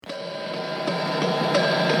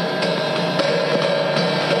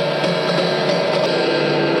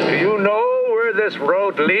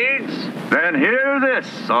road leads? Then hear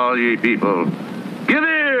this, all ye people. Give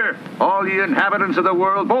ear, all ye inhabitants of the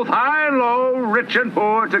world, both high and low, rich and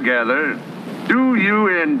poor together. Do you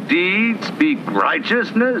indeed speak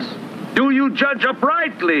righteousness? Do you judge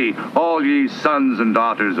uprightly, all ye sons and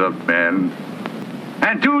daughters of men?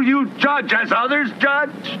 And do you judge as others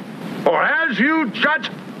judge? For as you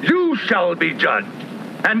judge, you shall be judged.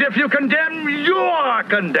 And if you condemn, you are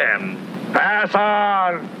condemned. Pass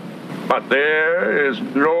on. But there is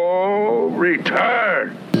no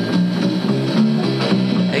return.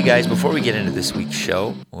 Hey guys, before we get into this week's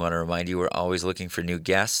show, we want to remind you we're always looking for new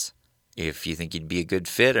guests. If you think you'd be a good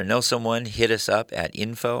fit or know someone, hit us up at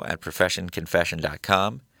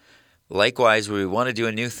info@professionconfession.com. Likewise, we want to do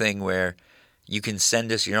a new thing where you can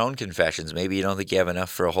send us your own confessions. Maybe you don't think you have enough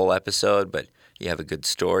for a whole episode, but you have a good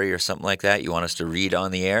story or something like that you want us to read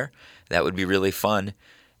on the air. That would be really fun.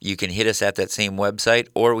 You can hit us at that same website,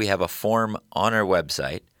 or we have a form on our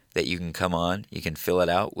website that you can come on. You can fill it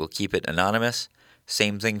out. We'll keep it anonymous.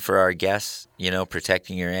 Same thing for our guests.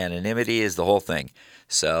 Protecting your anonymity is the whole thing.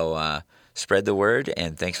 So spread the word,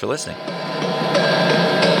 and thanks for listening.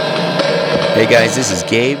 Hey guys, this is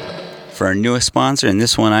Gabe for our newest sponsor, and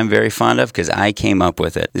this one I'm very fond of because I came up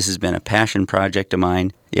with it. This has been a passion project of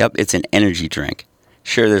mine. Yep, it's an energy drink.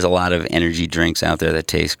 Sure, there's a lot of energy drinks out there that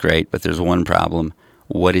taste great, but there's one problem.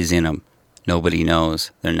 What is in them? Nobody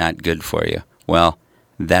knows. They're not good for you. Well,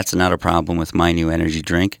 that's not a problem with my new energy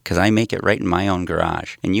drink because I make it right in my own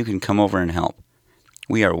garage, and you can come over and help.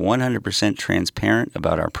 We are 100% transparent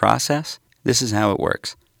about our process. This is how it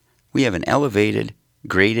works. We have an elevated,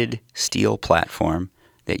 graded steel platform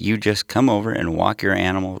that you just come over and walk your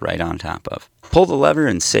animal right on top of. Pull the lever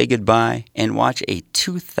and say goodbye and watch a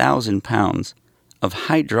 2,000 pounds of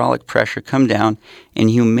hydraulic pressure come down and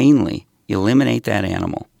humanely eliminate that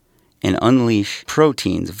animal and unleash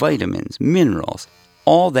proteins, vitamins, minerals,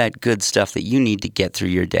 all that good stuff that you need to get through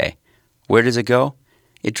your day. Where does it go?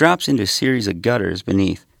 It drops into a series of gutters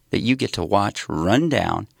beneath that you get to watch run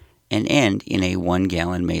down and end in a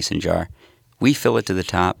 1-gallon mason jar. We fill it to the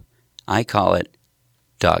top. I call it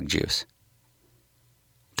dog juice.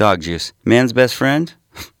 Dog juice. Man's best friend?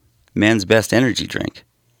 Man's best energy drink.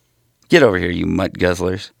 Get over here, you mutt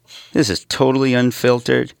guzzlers. This is totally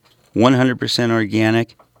unfiltered, 100%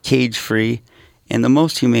 organic, cage-free, and the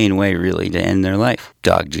most humane way, really, to end their life.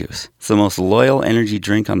 Dog juice. It's the most loyal energy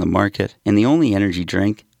drink on the market, and the only energy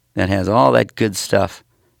drink that has all that good stuff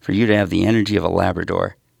for you to have the energy of a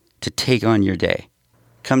Labrador to take on your day.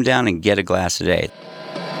 Come down and get a glass today.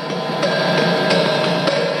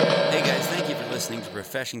 Hey guys, thank you for listening to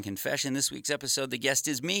Profession Confession. This week's episode, the guest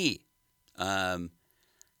is me. The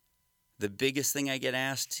biggest thing I get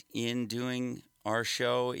asked in doing our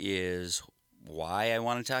show is why I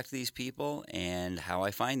want to talk to these people and how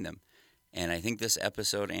I find them. And I think this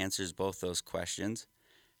episode answers both those questions.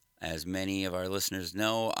 As many of our listeners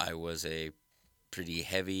know, I was a pretty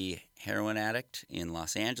heavy heroin addict in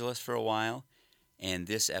Los Angeles for a while, and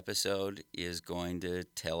this episode is going to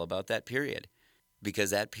tell about that period,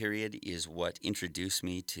 because that period is what introduced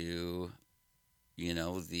me to,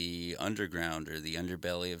 the underground or the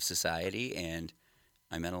underbelly of society, and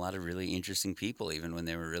I met a lot of really interesting people, even when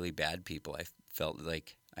they were really bad people. I felt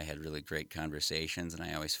like I had really great conversations, and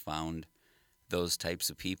I always found those types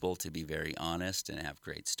of people to be very honest and have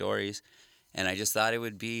great stories. And I just thought it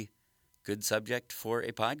would be good subject for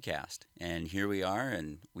a podcast. And here we are,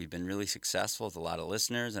 and we've been really successful with a lot of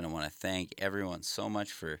listeners, and I want to thank everyone so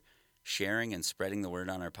much for sharing and spreading the word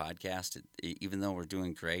on our podcast. Even though we're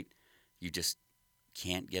doing great, you just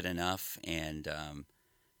can't get enough, and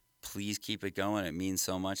please keep it going. It means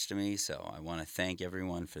so much to me, so I want to thank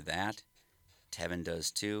everyone for that. Tevin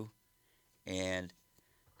does too. And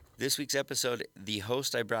this week's episode, the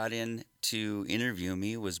host I brought in to interview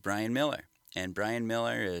me was Brian Miller. And Brian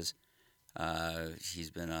Miller is,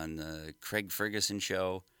 he's been on the Craig Ferguson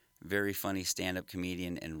show, very funny stand-up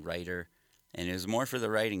comedian and writer. And it was more for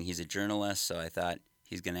the writing. He's a journalist, so I thought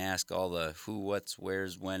he's going to ask all the who, what's,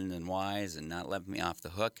 where's, when, and whys and not let me off the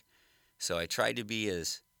hook. So I tried to be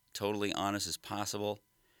as totally honest as possible,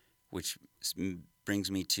 which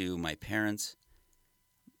brings me to my parents.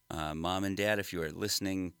 Mom and Dad, if you are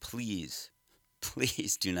listening, please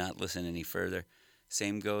do not listen any further.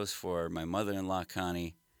 Same goes for my mother-in-law,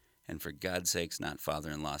 Connie, and for God's sakes, not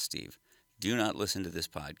father-in-law, Steve. Do not listen to this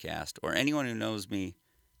podcast, or anyone who knows me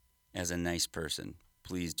as a nice person.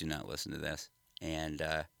 Please do not listen to this. And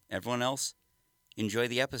everyone else, enjoy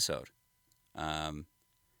the episode. Don't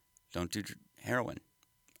do heroin.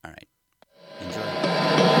 All right. Enjoy.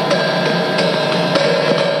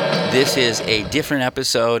 This is a different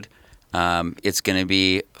episode. It's going to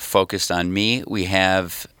be focused on me. We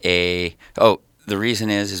have the reason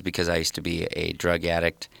is because I used to be a drug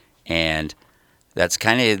addict, and that's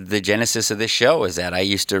kind of the genesis of this show, is that I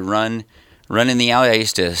used to run in the alley. I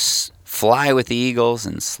used to fly with the eagles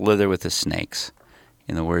and slither with the snakes,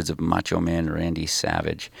 in the words of Macho Man Randy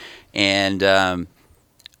Savage. And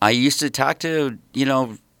I used to talk to,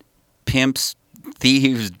 pimps,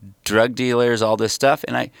 thieves, drug dealers, all this stuff.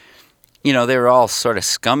 And they were all sort of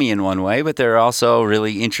scummy in one way, but they're also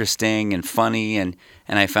really interesting and funny. And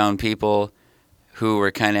I found people who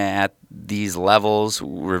were kind of at these levels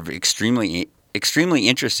were extremely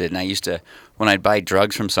interested. And I used to, when I'd buy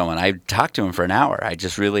drugs from someone, I'd talk to them for an hour. I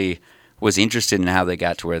just really was interested in how they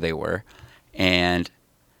got to where they were. And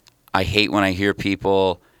I hate when I hear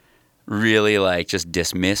people really just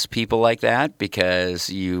dismiss people like that, because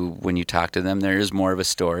when you talk to them, there is more of a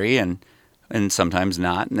story, and sometimes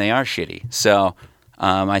not, and they are shitty. So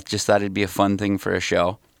I just thought it'd be a fun thing for a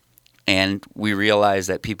show. And we realized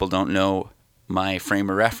that people don't know my frame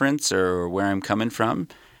of reference or where I'm coming from,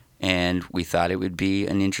 and we thought it would be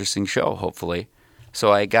an interesting show, hopefully.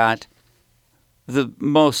 So I got the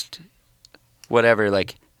most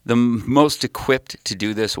equipped to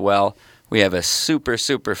do this well. We have a super,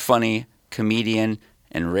 super funny comedian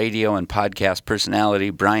and radio and podcast personality,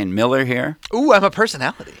 Brian Miller, here. Ooh, I'm a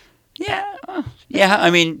personality. Yeah. I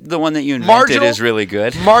mean, the one that you invented is really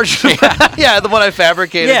good. Marginal. Yeah, the one I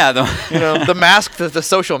fabricated. Yeah. The mask, the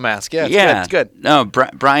social mask. Yeah, it's good. No,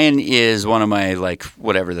 Brian is one of my,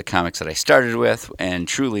 the comics that I started with, and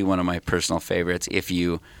truly one of my personal favorites. If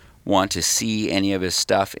you want to see any of his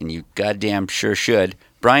stuff, and you goddamn sure should,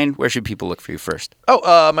 Brian, where should people look for you first?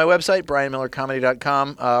 My website,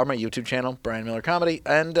 brianmillercomedy.com, or my YouTube channel, Brian Miller Comedy,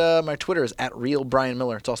 and my Twitter is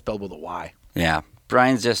 @RealBrianMiller. It's all spelled with a Y. Yeah.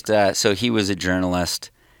 Brian's just, so he was a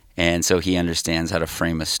journalist, and so he understands how to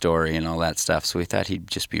frame a story and all that stuff, so we thought he'd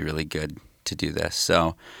just be really good to do this.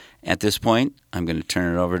 So at this point, I'm going to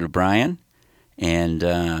turn it over to Brian, and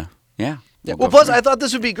Yeah. Well, plus, I thought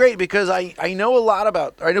this would be great because I know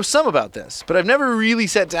some about this, but I've never really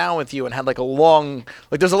sat down with you and had a long,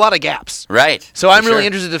 there's a lot of gaps. Right. So I'm really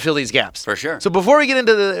interested to fill these gaps. For sure. So before we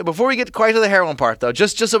get quite to the heroin part, though,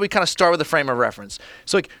 just so we kind of start with the frame of reference.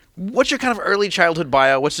 So, what's your kind of early childhood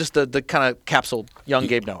bio? What's just the kind of capsule young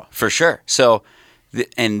Gabe Noah? For sure. So,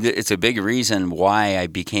 it's a big reason why I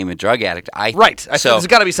became a drug addict. There's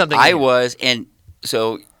got to be something.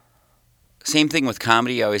 Same thing with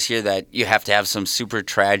comedy. I always hear that you have to have some super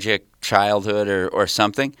tragic childhood or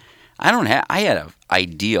something. I had an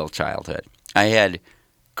ideal childhood. I had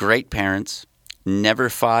great parents, never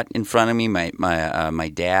fought in front of me.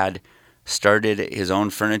 My dad started his own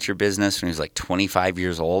furniture business when he was 25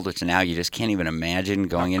 years old, which now you just can't even imagine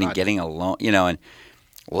going in and getting a loan, and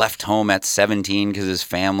left home at 17 because his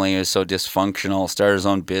family was so dysfunctional, started his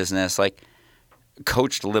own business,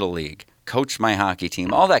 coached Little League, coached my hockey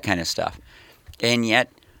team, all that kind of stuff. And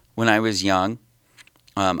yet, when I was young,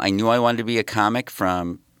 I knew I wanted to be a comic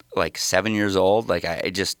from 7 years old.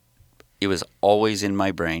 It was always in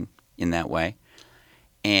my brain in that way.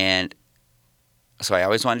 And so I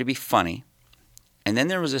always wanted to be funny. And then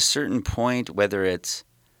there was a certain point, whether it's,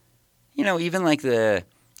 even the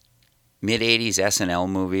mid-'80s SNL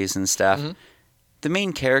movies and stuff, mm-hmm. The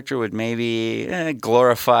main character would maybe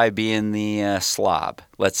glorify being the slob,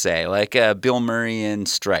 let's say, Bill Murray in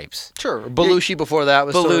Stripes. Sure. Belushi before that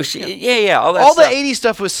was Belushi. Yeah. All that all stuff. The 80s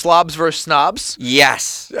stuff was slobs versus snobs.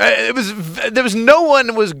 Yes. There was no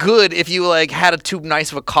one was good if you had too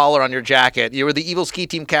nice of a collar on your jacket. You were the evil ski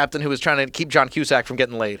team captain who was trying to keep John Cusack from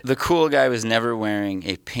getting laid. The cool guy was never wearing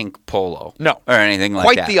a pink polo. No. Or anything like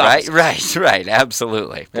Quite that. The opposite. Right.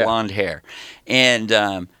 Absolutely. Blonde hair.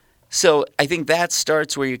 And so I think that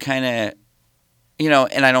starts where you kind of,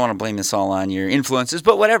 and I don't want to blame this all on your influences,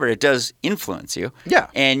 but whatever, it does influence you. Yeah.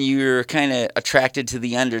 And you're kind of attracted to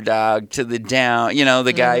the underdog, to the down,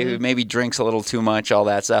 the guy who maybe drinks a little too much, all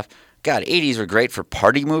that stuff. God, 80s were great for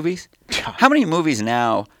party movies. How many movies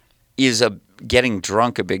now is getting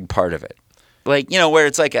drunk a big part of it? Where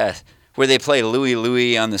it's where they play Louie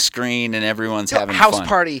Louie on the screen and everyone's having house fun.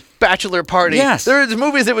 Party, bachelor party. Yes. There's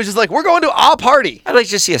movies that was just we're going to a party. I'd like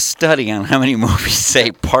to see a study on how many movies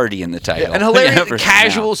say party in the title. Yeah, and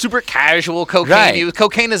hilarious, super casual cocaine. Right.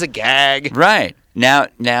 Cocaine as a gag. Right. Now,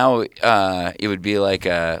 it would be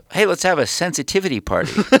hey, let's have a sensitivity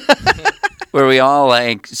party. Where we all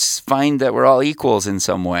find that we're all equals in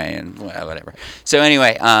some way and whatever. So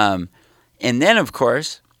anyway, and then of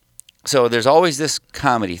course, so there's always this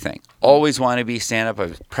comedy thing. Always want to be stand-up. I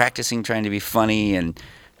was practicing trying to be funny, and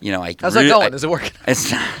how's that going? Is it working? It's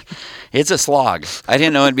not. It's a slog. I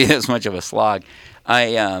didn't know it'd be this much of a slog.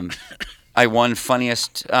 I won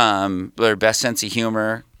funniest or best sense of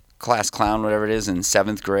humor, class clown, whatever it is, in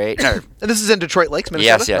 7th grade. And this is in Detroit Lakes,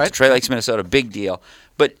 Minnesota, yes, right? Detroit Lakes, Minnesota, big deal.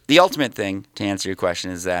 But the ultimate thing, to answer your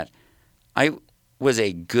question, is that I was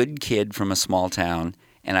a good kid from a small town,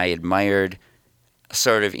 and I admired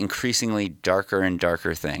sort of increasingly darker and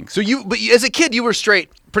darker things. So as a kid, you were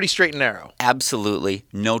pretty straight and narrow. Absolutely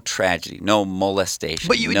no tragedy, no molestation.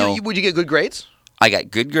 But would you get good grades? I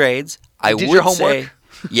got good grades. I Did would your homework? say,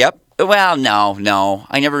 yep. Well, no,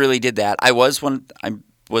 I never really did that. I was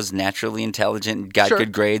naturally intelligent and got Sure.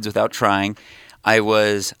 good grades without trying. I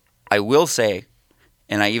will say,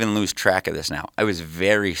 and I even lose track of this now, I was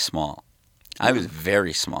very small. I was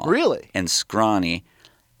very small. Really? And scrawny,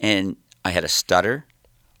 and I had a stutter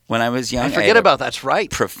when I was young. I forget about that. That's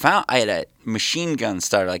right. I had a machine gun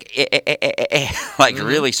stutter, like like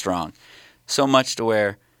really strong. So much to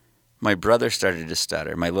where my brother started to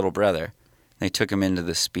stutter, my little brother. They took him into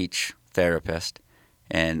the speech therapist,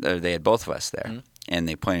 and they had both of us there. And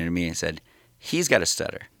they pointed to me and said, he's got a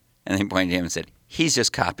stutter. And they pointed to him and said, he's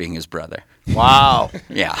just copying his brother. Wow.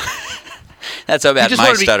 Yeah. That's how bad He just my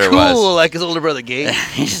wanted to be stutter cool, was. like his older brother Gabe.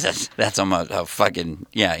 That's almost how fucking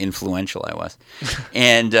influential I was.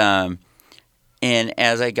 And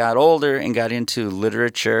as I got older and got into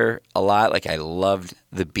literature a lot, like I loved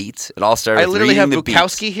the Beats. It all started I with literally have reading the Beats.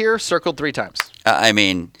 Bukowski here circled 3 times. I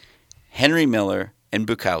mean, Henry Miller and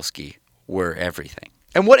Bukowski were everything.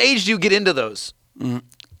 And what age do you get into those?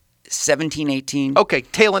 17, 18. Okay,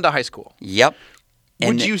 tail end of high school. Yep.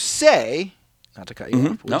 Would you say, not to cut you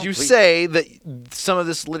off, No, would you please. say that some of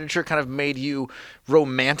this literature kind of made you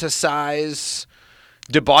romanticize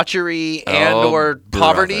debauchery and or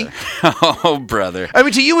poverty? Oh, brother. I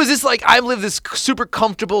mean, to you, is this like I live this super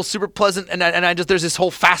comfortable, super pleasant, and I just there's this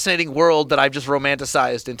whole fascinating world that I've just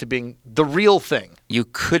romanticized into being the real thing? You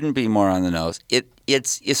couldn't be more on the nose.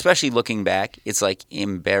 It's especially looking back, it's like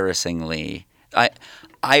embarrassingly.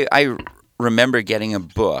 I remember getting a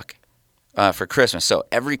book for Christmas. So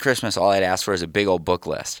every Christmas, all I'd ask for is a big old book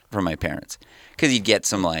list from my parents, because you'd get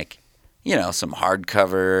some some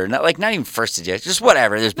hardcover, not even first edition, just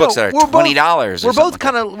whatever. There's books that are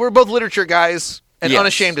 $20. We're both literature guys and Yes.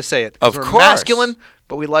 unashamed to say it. Of we're course. masculine,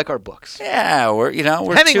 but we like our books. Yeah, we're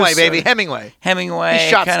Hemingway, two baby, sort of- Hemingway. Hemingway, He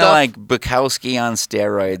shot kind of stuff. like Bukowski on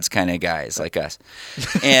steroids kind of guys like us.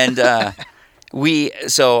 And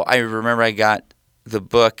so I remember I got the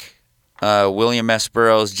book William S.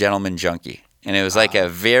 Burroughs' Gentleman Junkie. And it was like a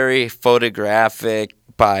very photographic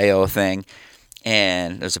bio thing.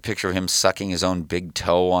 And there's a picture of him sucking his own big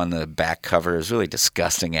toe on the back cover. It was really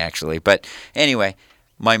disgusting, actually. But anyway,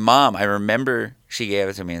 my mom, I remember she gave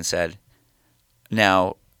it to me and said,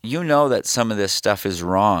 now, you know that some of this stuff is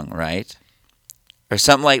wrong, right? Or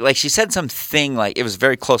something like she said something like, it was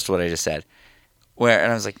very close to what I just said.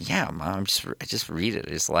 And I was like, yeah, Mom, I just read it.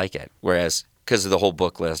 I just like it. Whereas, because the whole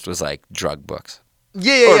book list was like drug books.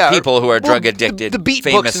 Yeah. Or people who are drug addicted. The beat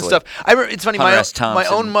famously. books and stuff. It's funny. Hunter My S.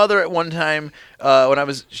 Thompson. own mother at one time, when I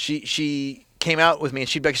was, she came out with me and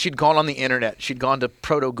she'd gone on the internet. She'd gone to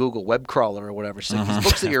Proto Google web crawler or whatever. She's like, these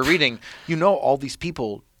books that you're reading, all these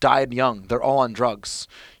people died young. They're all on drugs.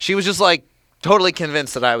 She was just like totally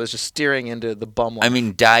convinced that I was just steering into the bum life. I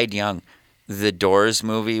mean, died young. The Doors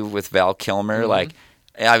movie with Val Kilmer, like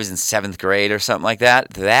I was in 7th grade or something like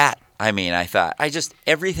that. I thought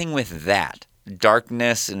everything with that.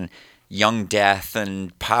 Darkness and young death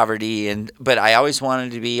and poverty, but I always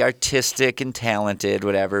wanted to be artistic and talented,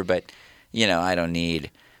 whatever. But I don't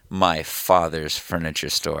need my father's furniture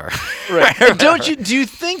store. Right. Do you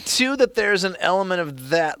think too that there's an element of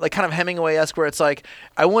that, like kind of Hemingway-esque, where it's like,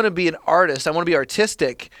 I want to be an artist, I want to be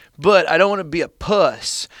artistic, but I don't want to be a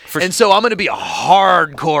puss, so I'm going to be a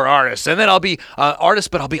hardcore artist, and then I'll be an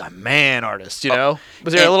artist, but I'll be a man artist.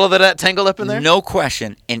 Was there a little bit of that tangled up in there? No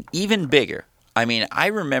question, and even bigger. I mean, I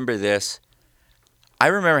remember this. I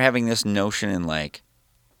remember having this notion in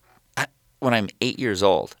when I'm 8 years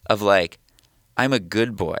old of I'm a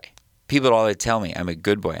good boy. People would always tell me I'm a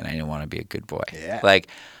good boy, and I didn't want to be a good boy. Yeah.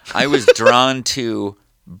 I was drawn to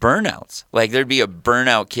burnouts. There'd be a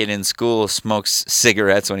burnout kid in school who smokes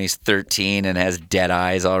cigarettes when he's 13 and has dead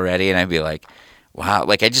eyes already, and I'd be like, wow.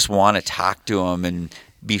 I just want to talk to them and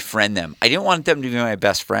befriend them. I didn't want them to be my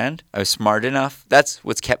best friend. I was smart enough. That's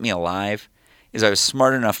what's kept me alive. I was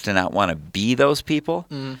smart enough to not want to be those people,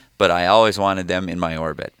 but I always wanted them in my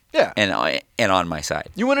orbit. Yeah. And on my side.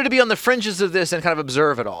 You wanted to be on the fringes of this and kind of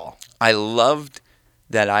observe it all. I loved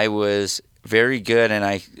that I was very good, and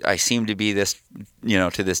I seem to be this,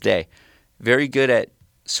 to this day, very good at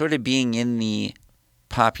sort of being in the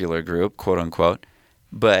popular group, quote unquote,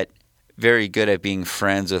 but very good at being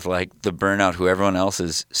friends with like the burnout who everyone else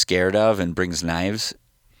is scared of and brings knives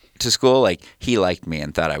to school. Like he liked me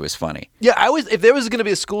and thought I was funny. Yeah, if there was going to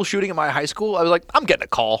be a school shooting at my high school, I was like, I'm getting a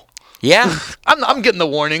call. Yeah. I'm getting the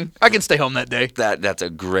warning. I can stay home that day. That's a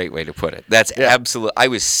great way to put it. That's absolute. I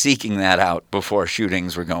was seeking that out before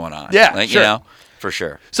shootings were going on. Yeah, like, sure. You know, for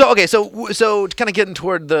sure. So kind of getting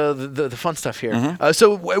toward the fun stuff here. Mm-hmm.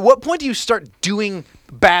 So at what point do you start doing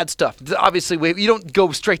bad stuff? Obviously, you don't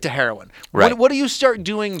go straight to heroin. Right. What do you start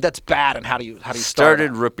doing that's bad, and how do you start?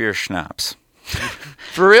 Started root beer schnapps.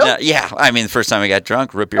 For real? No, yeah, I mean, the first time I got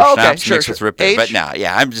drunk, root beer okay, schnapps sure, mixed sure. with root beer. Age? But no,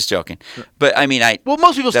 yeah, I'm just joking. But I mean, Well,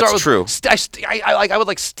 most people start with. True. I would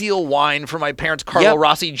like steal wine from my parents' Carlo Yep.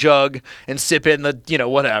 Rossi jug and sip in the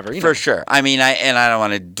whatever. For sure. I mean, I don't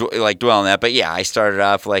want to dwell on that, but yeah, I started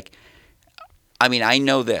off like. I mean, I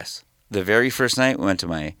know this. The very first night, we went to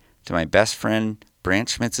my best friend Brant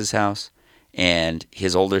Schmitz's house, and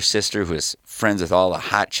his older sister, who was friends with all the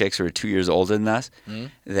hot chicks who were 2 years older than us.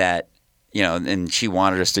 That. And she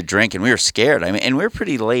wanted us to drink, and we were scared. I mean, and we were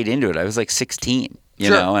pretty late into it. I was like 16, you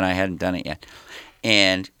Sure. know, and I hadn't done it yet.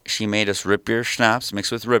 And she made us root beer schnapps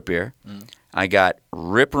mixed with root beer. I got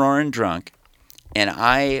rip-roaring drunk, and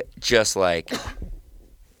I just like,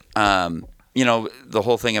 the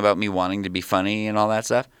whole thing about me wanting to be funny and all that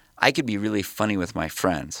stuff. I could be really funny with my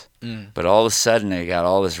friends, but all of a sudden I got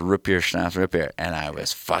all this root beer schnapps, and I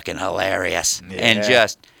was fucking hilarious. Yeah. And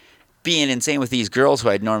just being insane with these girls who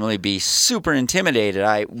I'd normally be super intimidated.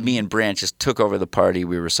 Me and Brant just took over the party.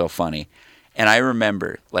 We were so funny. And I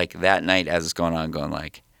remember, like, that night as it's going on, going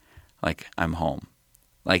like I'm home.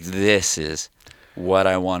 Like, this is what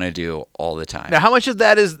I want to do all the time. Now, how much of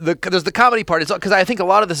that is there's the comedy part? Because I think a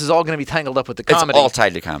lot of this is all going to be tangled up with the comedy. It's all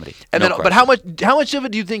tied to comedy. And no then, question. but how much of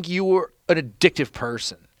it do you think you were an addictive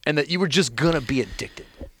person, and that you were just gonna be addicted?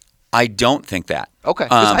 I don't think that. Okay.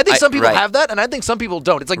 'Cause I think some people right. have that, and I think some people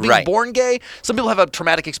don't. It's like being Right. born gay. Some people have a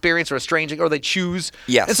traumatic experience or a strange, or they choose.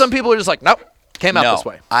 Yes. And some people are just like, nope, came out No, this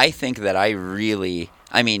way. I think that I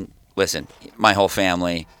mean, listen, my whole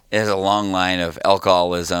family has a long line of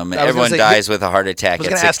alcoholism. I was gonna Everyone say, dies with a heart attack I was at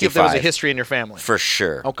going to ask you if there was a 65. history in your family. For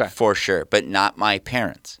sure. Okay. For sure. But not my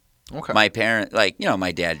parents. Okay. My parents,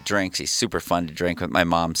 my dad drinks. He's super fun to drink with. My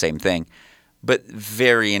mom, same thing. But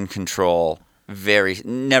very in control,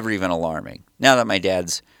 never even alarming. Now that my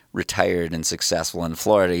dad's retired and successful in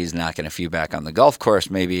Florida, he's knocking a few back on the golf course,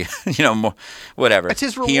 maybe, more, whatever. That's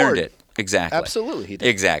his He earned reward. it. Exactly. Absolutely, he did.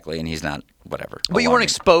 Exactly. And he's not, whatever. But you weren't alarming.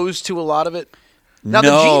 exposed to a lot of it? Now,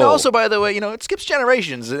 No. the gene also, by the way, it skips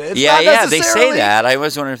generations. It's Yeah, not yeah, they say necessarily- that. I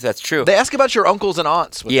was wondering if that's true. They ask about your uncles and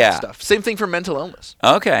aunts with Yeah. that stuff. Same thing for mental illness.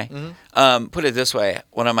 Okay. Mm-hmm. Put it this way.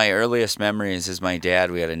 One of my earliest memories is my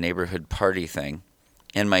dad. We had a neighborhood party thing.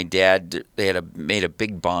 And my dad, they made a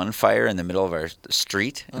big bonfire in the middle of our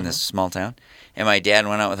street in this small town. And my dad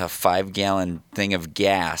went out with a 5-gallon thing of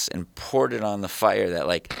gas and poured it on the fire. That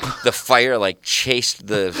the fire chased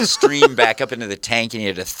the stream back up into the tank, and he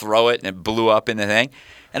had to throw it, and it blew up in the thing.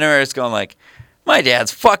 And I remember just going my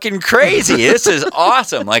dad's fucking crazy. This is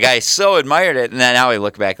awesome. I so admired it. And then now I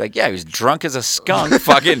look back he was drunk as a skunk,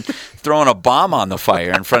 fucking throwing a bomb on the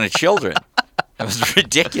fire in front of children. It was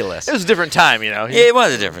ridiculous. It was a different time, It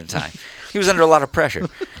was a different time. He was under a lot of pressure.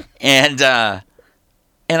 And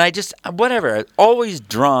I just, whatever, always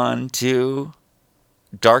drawn to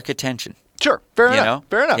dark attention. Sure, fair enough.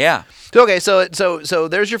 Fair enough. Yeah. So, okay, so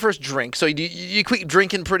there's your first drink. So you quit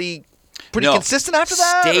drinking pretty No, consistent after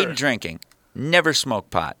that? Stayed or? drinking. Never smoked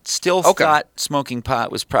pot. Still Okay. thought smoking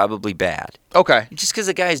pot was probably bad. Okay. Just because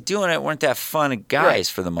the guys doing it weren't that fun of guys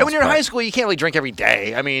for the most And when you're in part. high school, you can't really drink every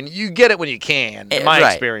day. I mean, you get it when you can, in Eh, my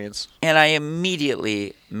right. experience. And I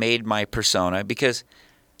immediately made my persona because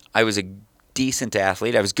I was a decent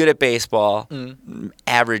athlete. I was good at baseball,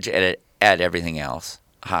 average at everything else,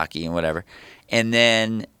 hockey and whatever. And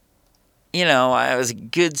then, I was a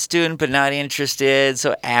good student but not interested,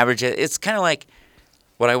 so average. It's kind of like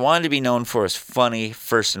what I wanted to be known for is funny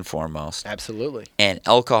first and foremost. Absolutely. And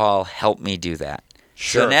alcohol helped me do that.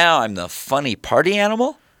 Sure. So now I'm the funny party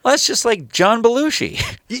animal? Well, that's just like John Belushi.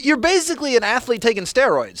 You're basically an athlete taking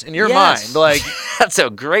steroids in your Yes. mind. That's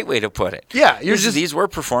a great way to put it. Yeah, you're just. These were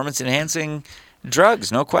performance-enhancing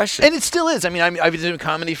drugs, no question. And it still is. I mean, I've been doing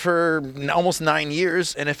comedy for almost 9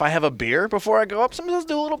 years, and if I have a beer before I go up, sometimes I'll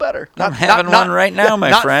do a little better. I'm having one right now,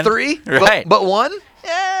 my not friend. Not 3, Right. but 1?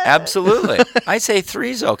 Yeah. Absolutely. I say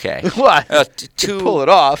 3's okay. What? Two, pull it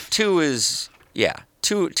off. 2 is,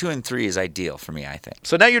 two and 3 is ideal for me, I think.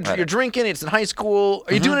 So now you're drinking. It's in high school.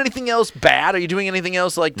 Are you doing anything else bad? Are you doing anything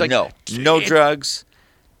else like no it- drugs,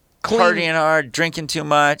 Clean. partying hard, drinking too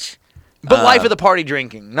much. But life of the party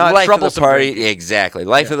drinking, not life of the troublesome party. drinking. Exactly.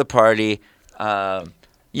 Life of the party.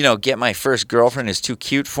 Get my first girlfriend is too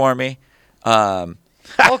cute for me. All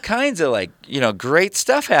kinds of great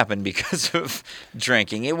stuff happened because of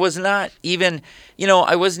drinking. It was not even,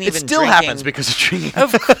 I wasn't even. It still drinking. happens because of drinking.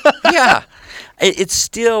 Yeah. It's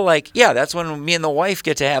still that's when me and the wife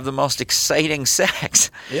get to have the most exciting sex.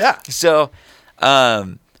 Yeah. So,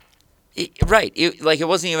 it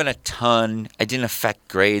wasn't even a ton. It didn't affect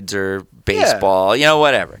grades or baseball,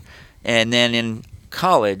 whatever. And then in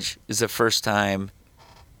college is the first time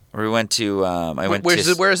we went to.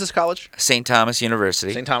 Where is this college? St. Thomas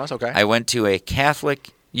University. St. Thomas, okay. I went to a Catholic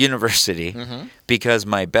university because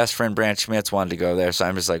my best friend Brant Schmitz wanted to go there, so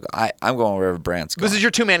I'm just like, I'm going wherever Brant's going. This is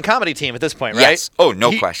your two-man comedy team at this point, right? Yes. Oh,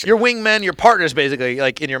 no question. Your wingmen, your partners, basically,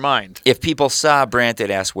 in your mind. If people saw Brant,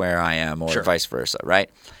 they'd ask where I am, or Sure. vice versa, right?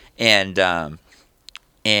 And I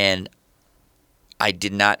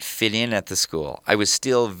did not fit in at the school. I was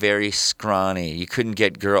still very scrawny. You couldn't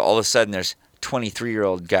get girl. All of a sudden, there's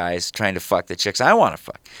 23-year-old guys trying to fuck the chicks I want to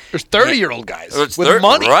fuck. There's 30-year-old guys It's with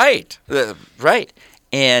money. Right. Right.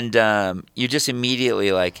 And you just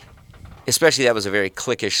immediately, especially that was a very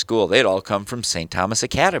cliquish school. They'd all come from St. Thomas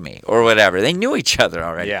Academy or whatever. They knew each other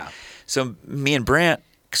already. Yeah. So me and Brant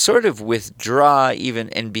sort of withdraw even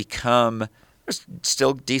and become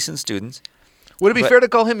still decent students. Would it be fair to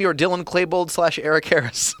call him your Dylan Klebold / Eric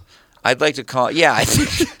Harris? I'd like to call I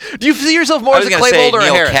think Do you see yourself more I as was a going to say Klebold or a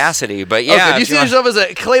Neil Harris? Cassidy, but yeah. Okay, do you see yourself as a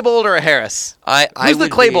Klebold or a Harris? I Who's the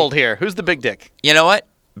would Klebold here? Who's the big dick? You know what?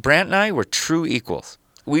 Brant and I were true equals.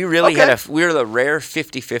 We really we were the rare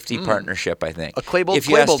 50-50 partnership, I think. A Klebold if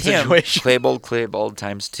you asked Klebold him, situation. Klebold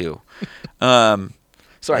times 2.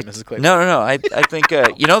 Sorry, Mrs. Klebold. No. I think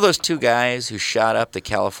those two guys who shot up the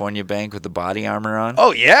California bank with the body armor on?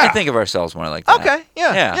 Oh, yeah. I think of ourselves more like that. Okay,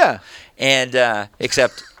 yeah. And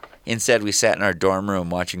except instead we sat in our dorm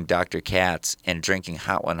room watching Dr. Katz and drinking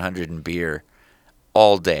Hot 100 and beer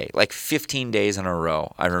all day, 15 days in a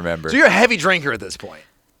row, I remember. So you're a heavy drinker at this point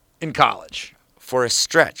in college. For a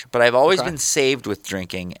stretch, but I've always been saved with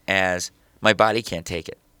drinking as my body can't take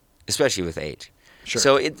it, especially with age.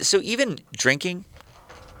 Sure. So even drinking,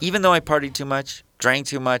 even though I partied too much, drank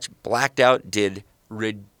too much, blacked out, did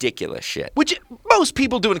ridiculous shit. Which most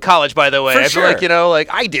people do in college, by the way. For I sure. feel like,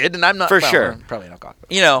 I did, and I'm not. For sure. I'm probably not cocky.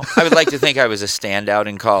 I would like to think I was a standout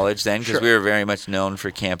in college then because Sure. we were very much known for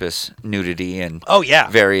campus nudity and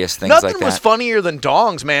various things Nothing like that. was funnier than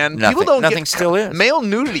dongs, man. Nothing still is. Male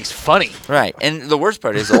nudity's funny. Right. And the worst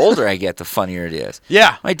part is the older I get, the funnier it is.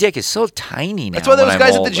 Yeah. My dick is so tiny now. That's why those when I'm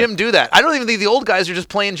guys at old, the gym do that. I don't even think the old guys are just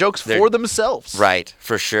playing jokes for themselves. Right,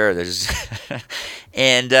 for sure. There's,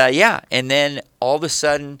 and and then all of a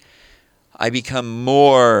sudden, I become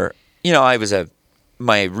more.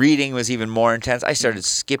 My reading was even more intense. I started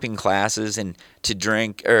skipping classes and to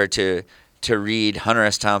drink or to read Hunter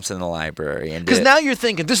S. Thompson in the library. Because now you're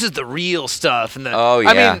thinking this is the real stuff. And yeah.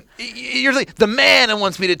 I mean, you're like, the man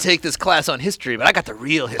wants me to take this class on history, but I got the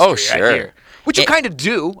real history right here. Which you kind of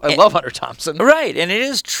do. I love Hunter Thompson. Right, and it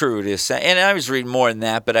is true to say. And I was reading more than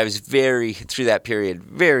that, but I was through that period,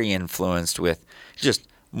 very influenced with just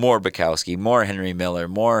more Bukowski, more Henry Miller,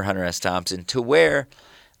 more Hunter S. Thompson, to where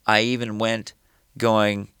I even went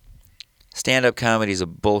going, stand-up comedy is a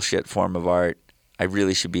bullshit form of art. I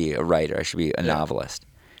really should be a writer. I should be a novelist.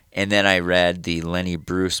 And then I read the Lenny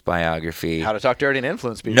Bruce biography. How to Talk Dirty and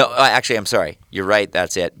Influence People. No, actually, I'm sorry. You're right.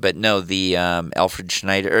 That's it. But no, the Alfred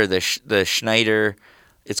Schneider, or the Schneider,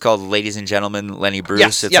 it's called Ladies and Gentlemen, Lenny Bruce.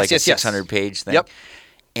 Yes, it's yes, like yes, a 600-page thing. Yep.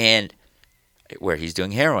 And where he's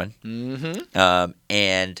doing heroin. Mm-hmm.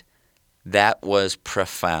 And that was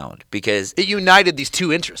profound because it united these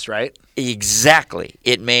two interests, right? Exactly.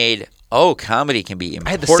 It made... comedy can be important.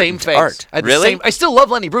 I had the same face. Art. Really? I still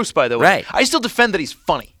love Lenny Bruce, by the way. Right. I still defend that he's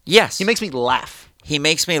funny. Yes. He makes me laugh. He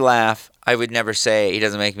makes me laugh. I would never say he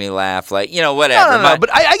doesn't make me laugh. Whatever. No.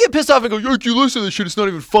 But I get pissed off and go, you listen to this shit, it's not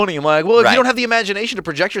even funny. I'm like, well, if you don't have the imagination to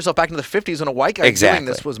project yourself back into the 50s when a white guy doing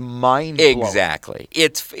this was mind-blowing. Exactly.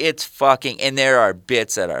 It's fucking, and there are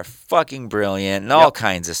bits that are fucking brilliant and all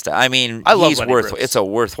kinds of stuff. I mean, I love Lenny Bruce. It's a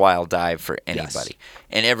worthwhile dive for anybody. Yes.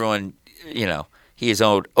 And everyone, he is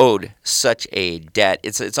owed such a debt.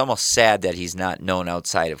 It's almost sad that he's not known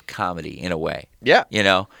outside of comedy in a way. Yeah.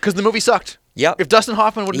 Because the movie sucked. Yep. If Dustin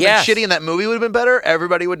Hoffman would have been shitty and that movie would have been better,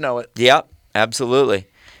 everybody would know it. Yep, absolutely.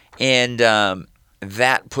 And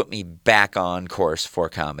that put me back on course for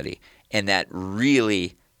comedy. And that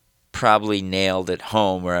really probably nailed it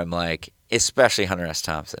home where I'm like, especially Hunter S.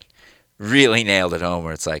 Thompson, really nailed it home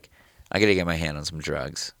where it's like, I got to get my hand on some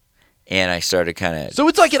drugs. And I started kind of... So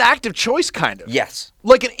it's like an active choice, kind of. Yes.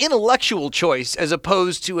 Like an intellectual choice as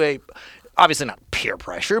opposed to a, obviously not peer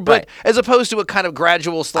pressure, but Right. as opposed to a kind of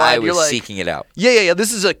gradual slide. I was You're like, seeking it out. Yeah.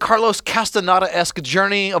 This is a Carlos Castaneda-esque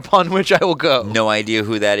journey upon which I will go. No idea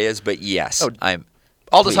who that is, but yes, I'm...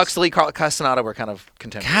 Aldous please. Huxley, Carlos Castaneda were kind of God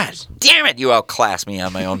contemporaries. damn it, you outclass me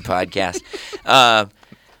on my own podcast.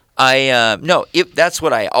 That's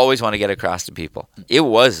what I always want to get across to people. It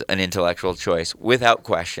was an intellectual choice, without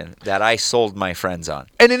question, that I sold my friends on.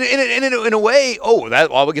 And in a way,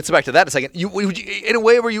 we'll get back to that in a second. In a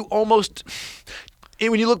way where you almost,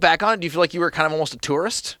 when you look back on it, do you feel like you were kind of almost a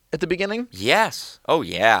tourist at the beginning? Yes. Oh,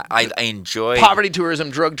 yeah. I enjoy... Poverty tourism,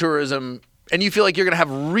 drug tourism. And you feel like you're going to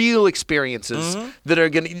have real experiences that are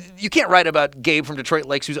going to... You can't write about Gabe from Detroit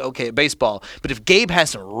Lakes who's okay at baseball, but if Gabe has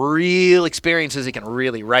some real experiences, he can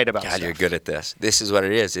really write about God, stuff. you're good at this. This is what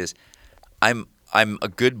it is I'm a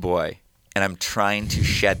good boy, and I'm trying to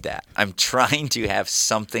shed that. I'm trying to have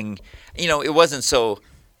something... it wasn't so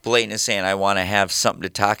blatant as saying I want to have something to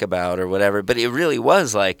talk about or whatever, but it really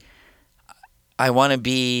was like, I want to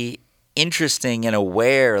be interesting and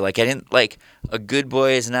aware. Like, I didn't... Like, a good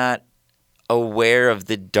boy is not... aware of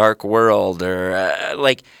the dark world, or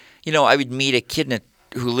I would meet a kid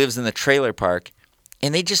who lives in the trailer park,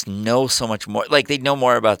 and they just know so much more. Like, they know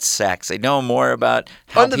more about sex. They know more about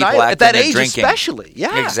how people act at that when they're age, drinking. especially.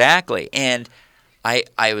 Yeah, exactly. And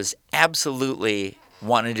I was absolutely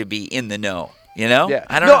wanted to be in the know. Yeah.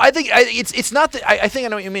 I don't know. I think it's not that. I think I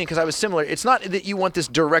know what you mean because I was similar. It's not that you want this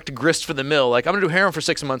direct grist for the mill. Like, I'm going to do heroin for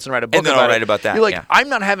 6 months and write a book And then about I'll it. write about that, You're like, yeah. I'm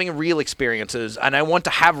not having real experiences, and I want to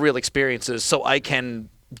have real experiences so I can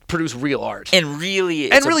produce real art. And really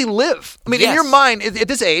live. I mean, in Yes. your mind, at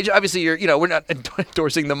this age, obviously, we're not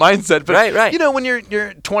endorsing the mindset, but Right. when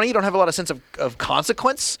you're 20, you don't have a lot of sense of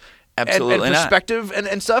consequence, Absolutely and not. perspective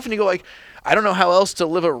and stuff, and you go like, I don't know how else to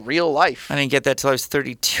live a real life. I didn't get that till I was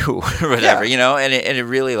 32 or whatever, and it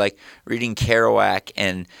really, like, reading Kerouac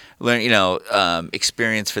and learn,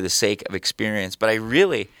 experience for the sake of experience. But I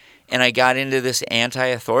got into this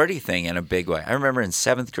anti-authority thing in a big way. I remember in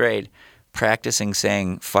 7th grade practicing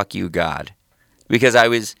saying, "Fuck you, God," because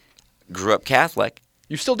grew up Catholic.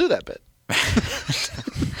 You still do that bit.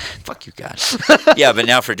 Fuck you, God. Yeah, but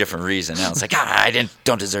now for a different reason. Now it's like, I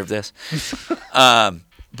don't deserve this.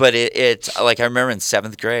 But it's like I remember in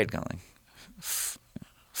 7th grade going,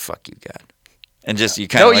 "Fuck you, God," and just you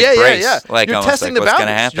kind of brace, like you're almost testing like the what's going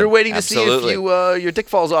to boundaries. happen. You're waiting to Absolutely. see if your dick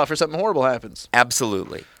falls off or something horrible happens.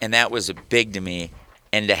 Absolutely, and that was big to me,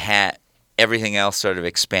 and to have everything else sort of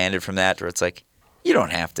expanded from that, where it's like, you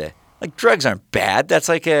don't have to. Like, drugs aren't bad. That's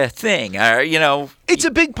like a thing, It's a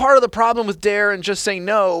big part of the problem with DARE and just saying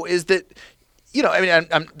no is that. I mean,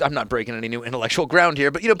 I'm not breaking any new intellectual ground here,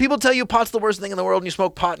 but people tell you pot's the worst thing in the world, and you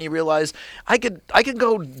smoke pot, and you realize I could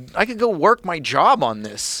go work my job on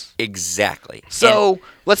this. Exactly. So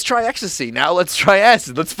let's try ecstasy now. Let's try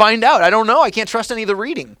acid. Let's find out. I don't know. I can't trust any of the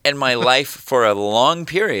reading. And my life for a long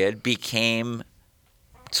period became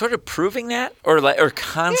sort of proving that, or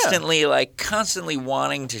constantly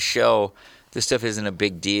wanting to show this stuff isn't a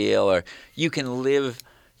big deal, or you can live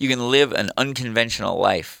an unconventional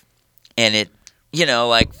life, and it.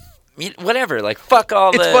 Whatever, like, fuck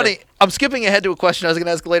all It's funny. I'm skipping ahead to a question I was going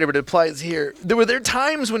to ask later, but it applies here. Were there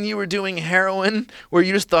times when you were doing heroin where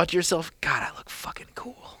you just thought to yourself, God, I look fucking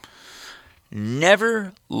cool?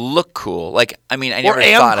 Never look cool. Like, I mean, I Or never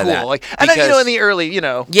am thought cool. of that. Like, and then, in the early,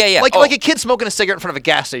 Yeah. Like a kid smoking a cigarette in front of a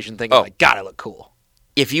gas station thinking, like, God, I look cool.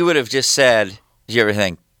 If you would have just said, do you ever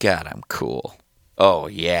think, God, I'm cool? Oh,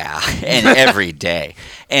 yeah. And every day.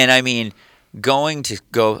 And, I mean, going to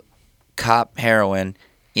go cop heroin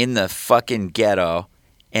in the fucking ghetto,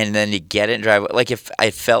 and then to get it and drive. Like, if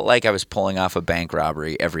I felt like I was pulling off a bank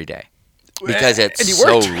robbery every day because it's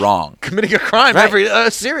so wrong. Committing a crime,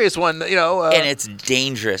 a serious one, and it's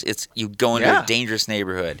dangerous. You go into Yeah. a dangerous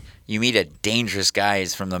neighborhood. You meet a dangerous guy.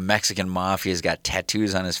 He's from the Mexican mafia. He's got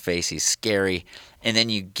tattoos on his face. He's scary. And then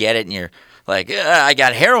you get it, and you're like, I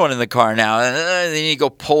got heroin in the car now. And then you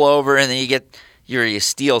go pull over, and then you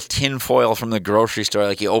steal tin foil from the grocery store.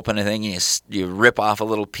 Like, you open a thing and you rip off a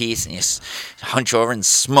little piece and you hunch over and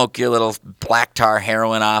smoke your little black tar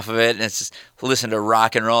heroin off of it, and it's just listen to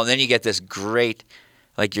rock and roll. And then you get this great,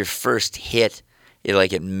 like, your first hit.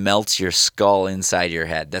 It melts your skull inside your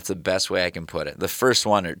head. That's the best way I can put it. The first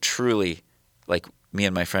one are truly, like, me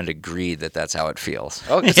and my friend agreed that that's how it feels.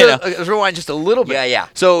 Okay, so let's rewind just a little bit. Yeah.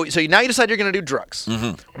 So now you decide you're going to do drugs.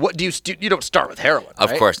 Mm-hmm. What do you don't start with heroin,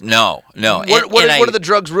 Of right? course. No. What are the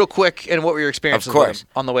drugs real quick, and what were your experiences Of course. with them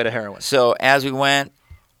on the way to heroin? So as we went,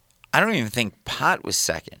 I don't even think pot was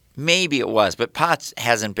second. Maybe it was, but pot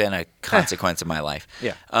hasn't been a consequence of my life.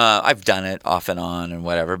 Yeah. I've done it off and on and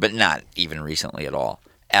whatever, but not even recently at all.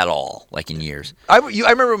 At all, like in years. I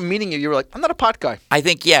remember meeting you. You were like, I'm not a pot guy. I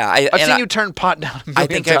think, yeah. I've seen you turn pot down a million I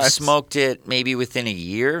think times. I've smoked it maybe within a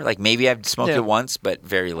year. Like maybe I've smoked Yeah. it once, but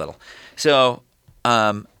very little. So,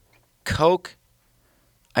 Coke,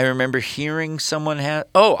 I remember hearing someone had.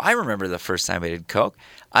 Oh, I remember the first time I did Coke.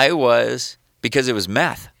 Because it was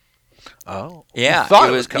meth. Oh. Yeah. You thought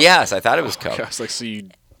it was Coke. Yes, I thought it was Coke. I was like, so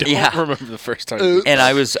you don't Yeah. remember the first time. Oops. And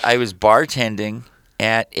I was bartending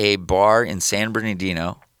at a bar in San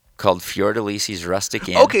Bernardino called Fiordalisi's Rustic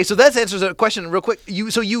Inn. Okay, so that answers a question real quick.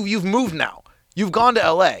 You've moved now. You've gone to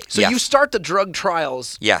LA. So Yes. you start the drug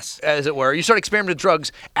trials, Yes. as it were. You start experimenting with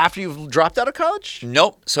drugs after you've dropped out of college?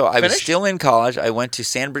 Nope. So I was Finished? still in college. I went to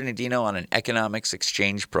San Bernardino on an economics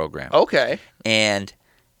exchange program. Okay. And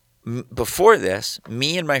before this,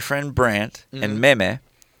 me and my friend Brant and Meme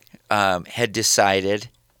had decided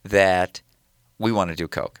that we want to do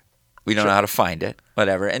Coke. We don't know how to find it,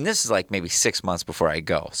 whatever. And this is like maybe 6 months before I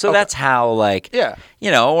go. So Okay. that's how, like, Yeah. we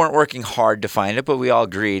weren't working hard to find it, but we all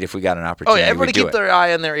agreed if we got an Oh, opportunity, yeah. Everybody we'd do keep it. their eye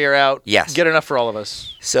and their ear out. Yes. Get enough for all of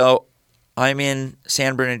us. So I'm in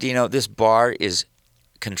San Bernardino. This bar is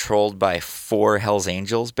controlled by 4 Hells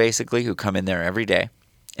Angels, basically, who come in there every day.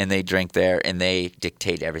 And they drink there, and they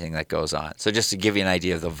dictate everything that goes on. So just to give you an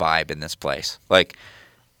idea of the vibe in this place. Like,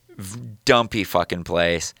 dumpy fucking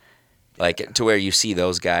place. Like, to where you see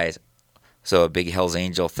those guys. So a big Hells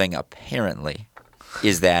Angel thing, apparently,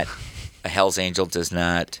 is that a Hells Angel does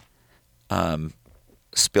not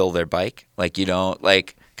spill their bike. Like, you don't,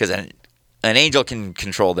 like, because an angel can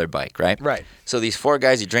control their bike, right? Right. So these 4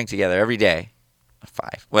 guys you drink together every day,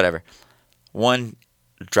 5, whatever. One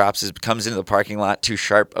comes into the parking lot too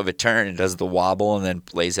sharp of a turn and does the wobble and then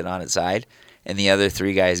lays it on its side. And the other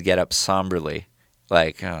 3 guys get up somberly,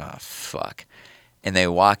 like, oh, fuck. And they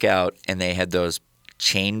walk out and they had those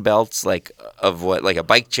chain belts, like a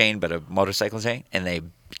bike chain, but a motorcycle chain. And they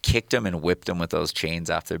kicked them and whipped them with those chains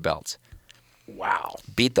off their belts. Wow.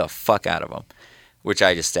 Beat the fuck out of them, which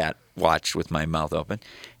I just watched with my mouth open.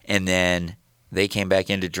 And then they came back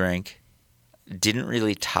in to drink. Didn't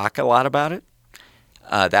really talk a lot about it.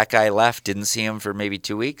 That guy left, didn't see him for maybe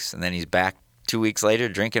 2 weeks, and then he's back 2 weeks later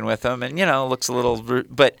drinking with them, and, looks a little,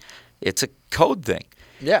 but it's a code thing.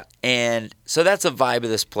 Yeah. And so that's the vibe of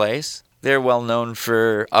this place. They're well known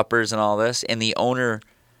for uppers and all this, and the owner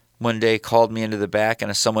one day called me into the back on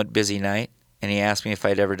a somewhat busy night, and he asked me if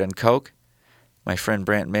I'd ever done Coke. My friend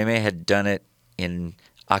Brant Meme had done it in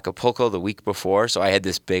Acapulco the week before, so I had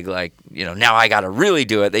this big, now I got to really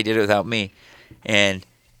do it. They did it without me. And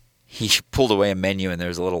he pulled away a menu, and there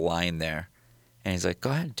was a little line there. And he's like,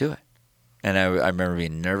 go ahead, do it. And I remember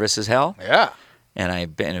being nervous as hell. Yeah. And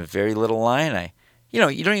I've been in a very little line. You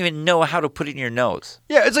don't even know how to put it in your nose.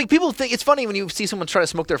 Yeah, it's like people think it's funny when you see someone try to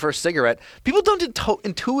smoke their first cigarette. People don't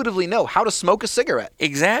intuitively know how to smoke a cigarette.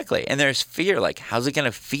 Exactly. And there's fear. Like, how's it going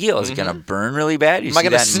to feel? Is it going to burn really bad? Am I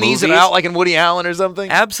going to sneeze it out like in Woody Allen or something?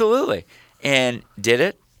 Absolutely. And did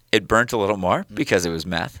it. It burnt a little more because it was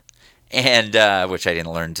meth, and which I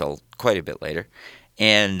didn't learn until quite a bit later.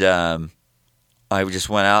 And I just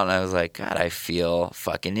went out and I was like, God, I feel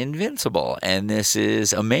fucking invincible. And this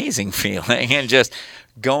is amazing feeling. And just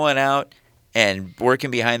going out and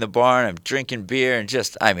working behind the bar and I'm drinking beer and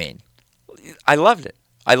I loved it.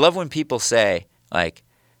 I love when people say, like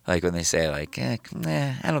when they say, I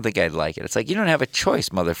don't think I'd like it. It's like, you don't have a choice,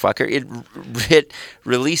 motherfucker. It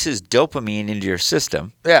releases dopamine into your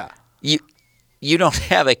system. Yeah. You don't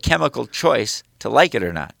have a chemical choice to like it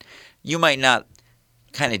or not. You might not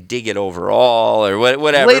kind of dig it overall or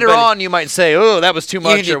whatever. Later on, you might say, oh, that was too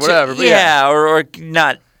much or whatever. But or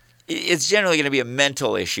not. It's generally going to be a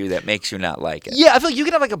mental issue that makes you not like it. Yeah, I feel like you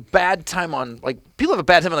can have like a bad time on, like, people have a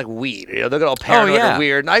bad time on like weed. They'll get all paranoid yeah. or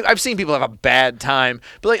weird. And I've seen people have a bad time,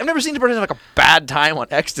 but like I've never seen a person have like a bad time on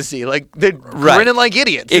ecstasy. Like they're grinning like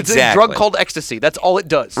idiots. It's a Exactly. drug called ecstasy. That's all it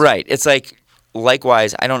does. Right. It's like,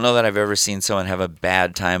 likewise, I don't know that I've ever seen someone have a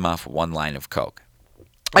bad time off one line of Coke.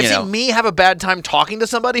 I've seen me have a bad time talking to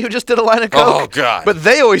somebody who just did a line of Coke. Oh, God. But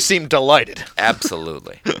they always seem delighted.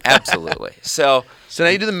 Absolutely. Absolutely. So now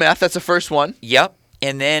you do the meth. That's the first one. yep.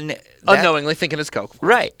 And then Unknowingly thinking it's Coke.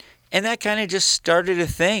 Right. And that kind of just started a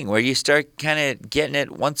thing where you start kind of getting it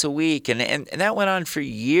once a week. And that went on for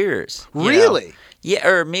years. you know? Really? Yeah.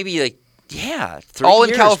 Or maybe 3 All in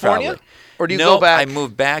years California? probably. Or do you No, go back? I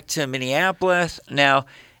moved back to Minneapolis now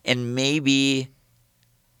and maybe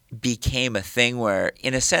became a thing where,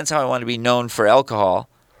 in a sense, how I want to be known for alcohol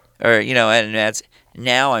or, and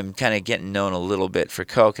now I'm kind of getting known a little bit for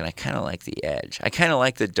coke, and I kind of like the edge. I kind of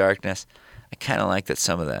like the darkness. I kind of like that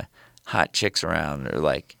some of the hot chicks around are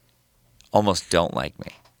like almost don't like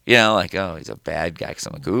me. You know, like, oh, he's a bad guy. Because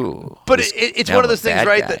I'm like, ooh. But it's one of those things,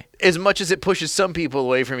 right, guy. that as much as it pushes some people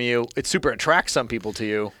away from you, it super attracts some people to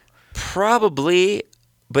you. Probably,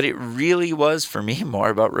 but it really was for me more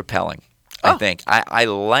about repelling. I think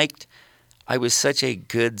I was such a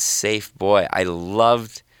good, safe boy. I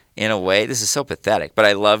loved, in a way, this is so pathetic, but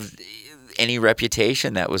I loved any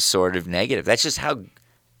reputation that was sort of negative. That's just how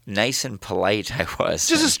nice and polite I was.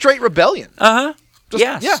 Just a straight rebellion.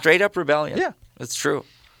 Yeah, straight up rebellion. Yeah. That's true.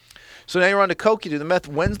 So now you're on to coke, you do the meth.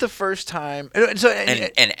 When's the first time?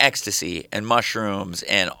 And ecstasy and mushrooms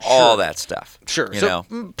and all that stuff. Sure. You So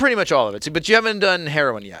know? pretty much all of it. But you haven't done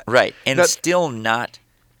heroin yet. Right. And still not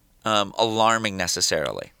alarming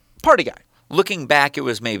necessarily. Party guy. Looking back, it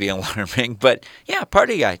was maybe alarming, but yeah,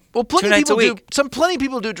 party guy. Well, 2 nights a week. Plenty of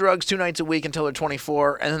people do drugs 2 nights a week until they're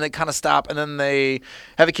 24, and then they kind of stop, and then they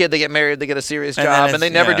have a kid, they get married, they get a serious job, and they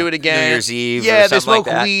never do it again. New Year's Eve. Yeah, or they something smoke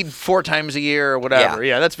like that. weed 4 times a year or whatever.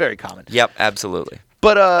 Yeah, that's very common. Yep, absolutely.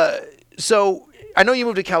 But so I know you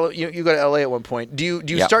moved to California. You go to LA at one point. Do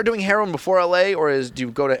you start doing heroin before LA, or do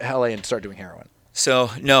you go to LA and start doing heroin? So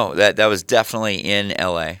no, that was definitely in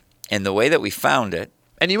LA, and the way that we found it.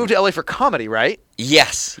 And you moved to LA for comedy, right?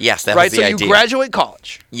 Yes, that was the right. So idea. you graduate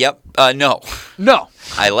college. Yep. No. No.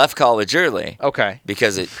 I left college early. Okay.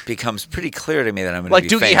 Because it becomes pretty clear to me that I'm going like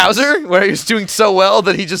to be Doogie famous. Howser, where he's doing so well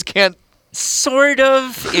that he just can't. Sort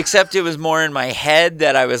of, except it was more in my head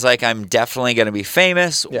that I was like, I'm definitely going to be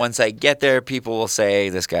famous. Yeah. Once I get there, people will say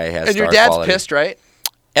this guy has. And your star dad's quality. pissed, right?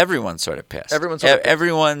 Everyone's sort of pissed.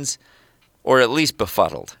 Everyone's, or at least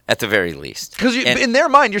befuddled, at the very least. Because in their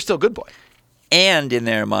mind, you're still good boy. And in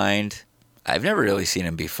their mind, I've never really seen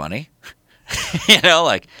him be funny. You know,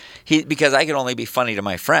 like because I can only be funny to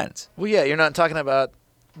my friends. Well, yeah, you're not talking about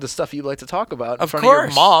the stuff you like to talk about in Of front course.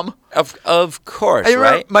 of your mom. Of course, I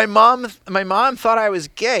remember right? my mom thought I was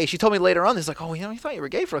gay. She told me later on, she's like, oh, we thought you were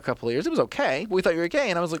gay for a couple of years. It was okay. But we thought you were gay.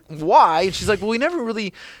 And I was like, why? And she's like, well, we never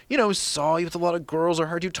really, saw you with a lot of girls or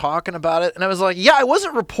heard you talking about it. And I was like, yeah, I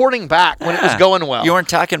wasn't reporting back when it was going well. You weren't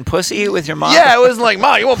talking pussy with your mom? Yeah, it was like,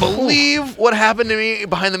 Mom, you won't believe what happened to me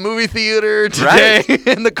behind the movie theater today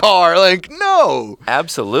in the car. Like, no.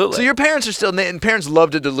 Absolutely. So your parents are still, and parents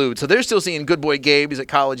love to delude. So they're still seeing good boy Gabe. He's at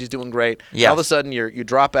college. He's doing great. Yes. All of a sudden, you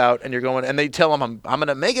drop out and you're going, and they tell him, I'm going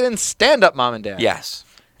to make it in stand-up, Mom and Dad. Yes.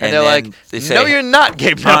 And they're then like, they say, no, you're not,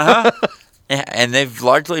 Gabe. Yeah, and they've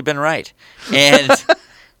largely been right. And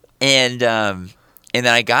and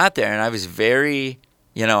then I got there, and I was very,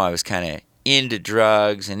 I was kind of into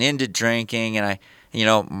drugs and into drinking, and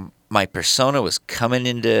my persona was coming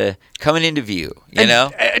into view.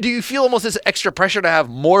 Do you feel almost this extra pressure to have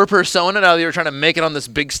more persona now that you're trying to make it on this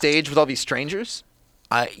big stage with all these strangers?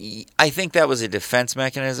 I think that was a defense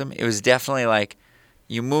mechanism. It was definitely like,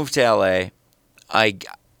 you move to LA.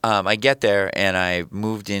 I get there and I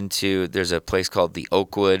moved into, there's a place called the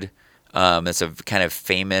Oakwood. It's a kind of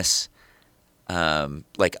famous,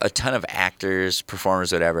 like a ton of actors,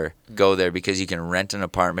 performers, whatever, go there because you can rent an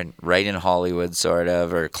apartment right in Hollywood, sort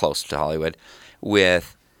of, or close to Hollywood,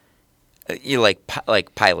 with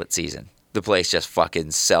like pilot season. The place just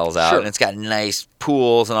fucking sells out, and it's got nice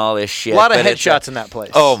pools and all this shit. A lot of headshots in that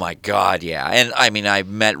place. Oh my God, yeah. And I mean, I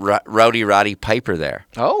met Rowdy Roddy Piper there.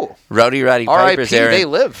 Oh, Rowdy Roddy Piper's R.I.P. there. They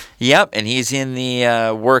live. Yep, and he's in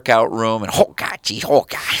the workout room, and oh God,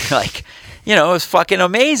 like, it was fucking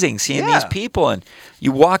amazing seeing these people, and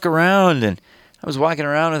you walk around, and I was walking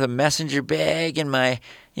around with a messenger bag and my,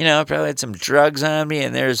 I probably had some drugs on me,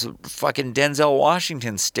 and there's fucking Denzel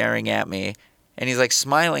Washington staring at me. And he's like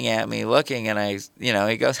smiling at me, looking, and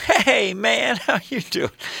he goes, "Hey man, how you doing?"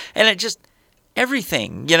 And it just,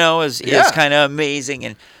 everything, is kind of amazing.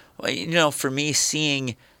 And for me,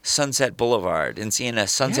 seeing Sunset Boulevard and seeing a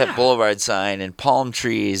Sunset Boulevard sign and palm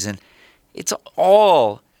trees, and it's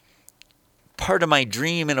all part of my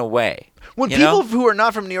dream in a way. When people who are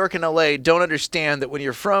not from New York and LA don't understand that when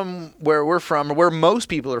you're from where we're from, or where most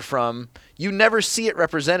people are from, you never see it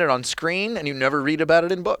represented on screen and you never read about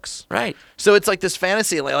it in books. Right. So it's like this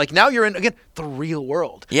fantasy. Like now you're in, again, the real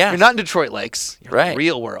world. Yeah. You're not in Detroit Lakes. You're in the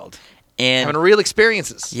real world. And having real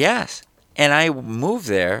experiences. Yes. And I moved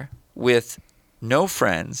there with no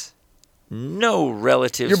friends, no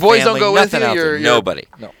relatives. Your boys family, don't go with nothing you? You're nobody.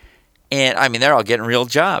 No. And I mean, they're all getting real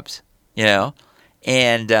jobs,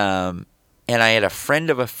 And I had a friend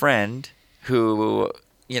of a friend who,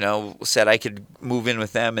 said I could move in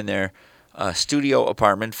with them in their studio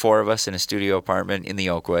apartment, 4 of us in a studio apartment in the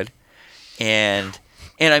Oakwood. And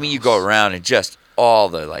I mean, you go around and just all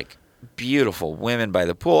the, like, beautiful women by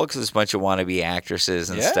the pool because there's a bunch of wannabe actresses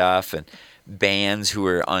and stuff, and bands who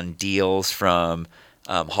were on deals from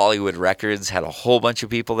Hollywood Records had a whole bunch of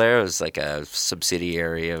people there. It was like a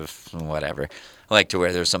subsidiary of whatever. Like to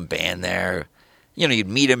where there's some band there. You know, you'd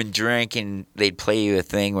meet them and drink, and they'd play you a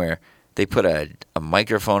thing where they put a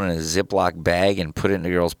microphone in a Ziploc bag and put it in a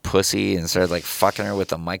girl's pussy and started like fucking her with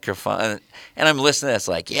the microphone. And I'm listening to this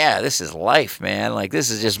like, yeah, this is life, man. Like this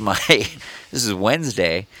is just this is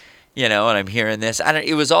Wednesday, you know. And I'm hearing this.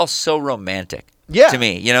 It was all so romantic, to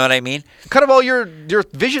me. You know what I mean? Kind of all your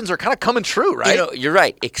visions are kind of coming true, right? You know, you're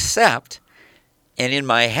right. Except, and in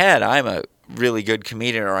my head, I'm a really good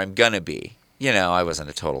comedian, or I'm gonna be. You know, I wasn't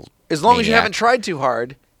a total. As long as you haven't tried too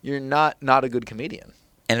hard, you're not a good comedian.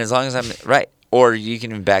 And as long as I'm right, or you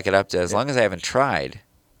can even back it up to as long as I haven't tried,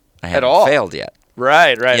 I haven't failed yet.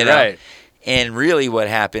 Right, you know? Right. And really what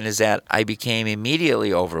happened is that I became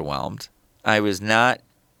immediately overwhelmed. I wasn't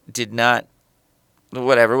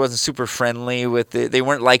super friendly with they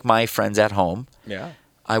weren't like my friends at home. Yeah.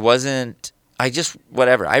 I recessed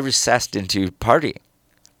into partying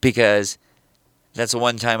because that's the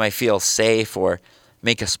one time I feel safe or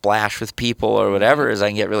make a splash with people or whatever, is I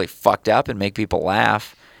can get really fucked up and make people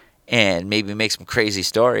laugh and maybe make some crazy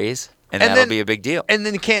stories, and that'll be a big deal. And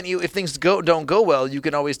then can't you, if things don't go well, you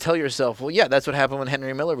can always tell yourself, well, yeah, that's what happened when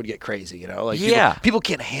Henry Miller would get crazy, you know? Like people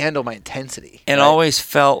can't handle my intensity. And always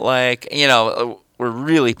felt like, you know, we're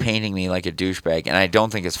really painting me like a douchebag, and I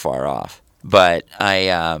don't think it's far off. But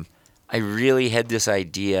I really had this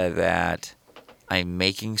idea that I'm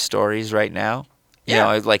making stories right now. You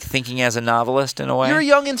know, like thinking as a novelist in a way. You're a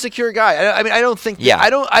young, insecure guy. I mean, I don't think. I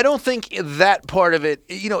don't think that part of it.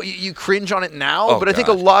 You know, you cringe on it now, but I think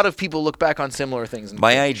a lot of people look back on similar things.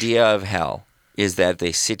 My idea of hell is that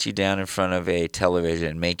they sit you down in front of a television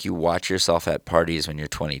and make you watch yourself at parties when you're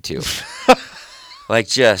 22. Like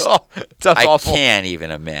just, I awful. Can't even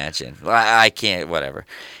imagine. I can't. Whatever.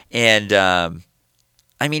 And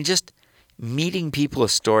I mean, just meeting people, a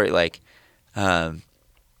story like, you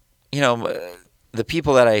know. The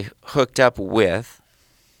people that I hooked up with,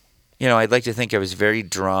 you know, I'd like to think I was very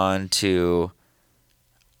drawn to,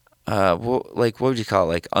 what would you call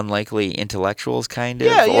it? Like unlikely intellectuals, kind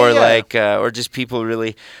of, or just people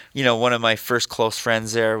really, you know. One of my first close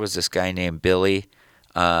friends there was this guy named Billy,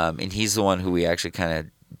 and he's the one who we actually kind of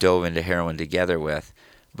dove into heroin together with.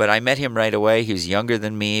 But I met him right away. He was younger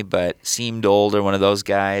than me, but seemed older. One of those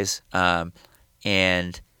guys,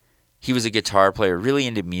 and he was a guitar player, really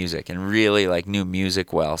into music, and really like knew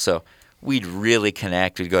music well. So we'd really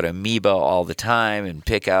connect. We'd go to Amoeba all the time and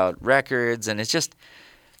pick out records. And it's just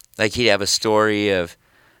like he'd have a story of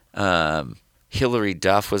Hillary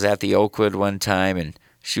Duff was at the Oakwood one time, and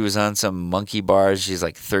she was on some monkey bars. She's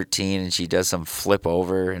like 13, and she does some flip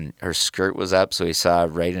over, and her skirt was up, so he saw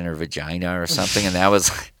right in her vagina or something. And that was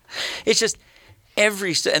it's just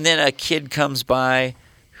and then a kid comes by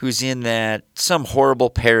who's in some horrible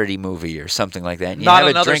parody movie or something like that. And Not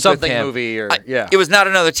Another Something movie. It was Not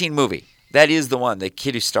Another Teen Movie. That is the one, the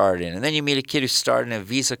kid who starred in. And then you meet a kid who starred in a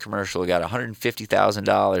Visa commercial who got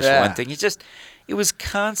 $150,000 for one thing. It was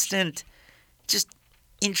constant, just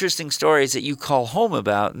interesting stories that you call home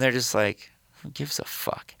about, and they're just like, who gives a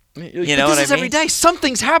fuck? You know what I mean? Every day.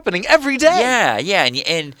 Something's happening every day. Yeah.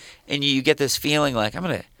 And you get this feeling like, I'm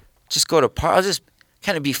going to just go to I'll just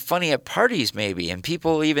kind of be funny at parties maybe, and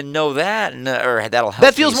people even know that, or that'll help.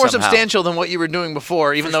 That feels more somehow. Substantial than what you were doing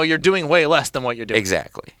before, even though you're doing way less than what you're doing.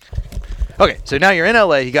 Exactly. Okay, so now you're in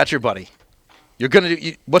LA, you got your buddy. You're going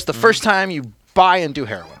to what's the first time you buy and do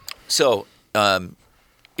heroin? So,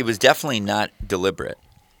 it was definitely not deliberate.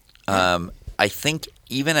 I think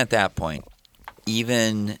even at that point,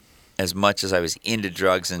 even as much as I was into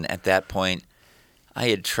drugs, and at that point I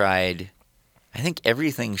had tried, I think,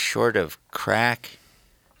 everything short of crack,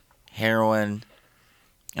 heroin,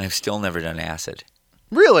 and I've still never done acid.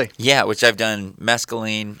 Really? Yeah, which I've done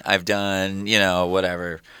mescaline, I've done,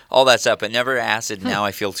 whatever, all that stuff, but never acid. Now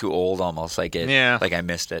I feel too old almost, like I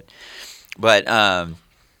missed it. But I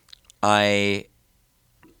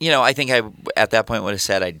think I, at that point, would have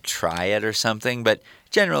said I'd try it or something, but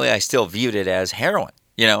generally I still viewed it as heroin,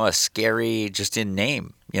 a scary, just in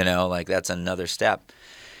name, like that's another step.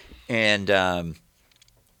 And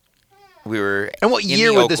we were. And what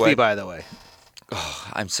year would this be, by the way?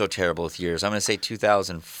 Oh, I'm so terrible with years. I'm going to say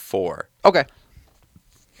 2004. Okay.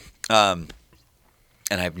 And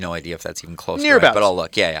I have no idea if that's even close Near to right, about. But I'll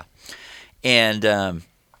look. Yeah. And, a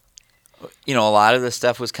lot of the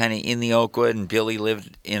stuff was kind of in the Oakwood, and Billy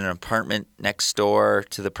lived in an apartment next door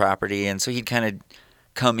to the property, and so he'd kind of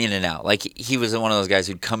come in and out. Like, he was one of those guys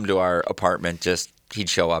who'd come to our apartment, he'd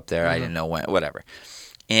show up there. I didn't know when, whatever.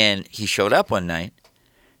 And he showed up one night,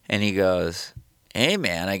 and he goes, "Hey,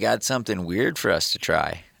 man, I got something weird for us to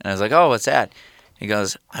try." And I was like, "Oh, what's that?" He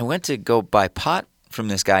goes, "I went to go buy pot from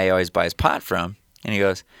this guy he always buys pot from." And he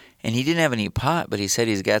goes, "And he didn't have any pot, but he said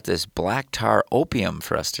he's got this black tar opium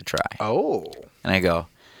for us to try." Oh. And I go,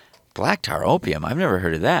 "Black tar opium? I've never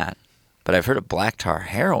heard of that. But I've heard of black tar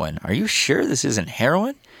heroin. Are you sure this isn't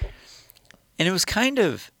heroin?" And it was kind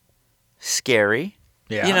of scary.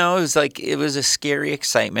 Yeah. You know, it was a scary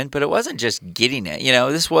excitement, but it wasn't just getting it. You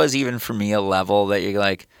know, this was even for me a level that you're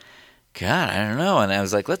like, God, I don't know. And I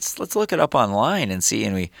was like, let's look it up online and see.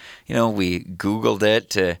 And we Googled it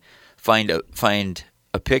to find a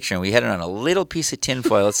picture. And we had it on a little piece of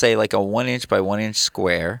tinfoil, let's say like a 1 inch by 1 inch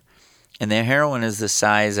square. And the heroin is the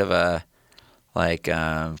size of what's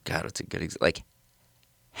a good like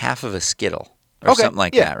half of a Skittle or something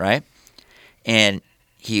like that, right? And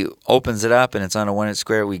he opens it up, and it's on a 1 inch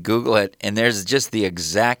square. We Google it, and there's just a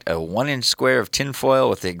 1 inch square of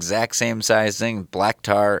tinfoil with the exact same size thing, black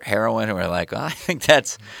tar heroin. And we're like, I think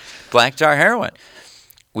that's black tar heroin.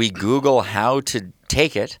 We Google how to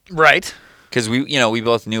take it. Right. Because we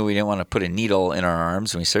both knew we didn't want to put a needle in our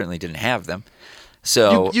arms, and we certainly didn't have them.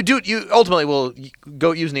 So you ultimately will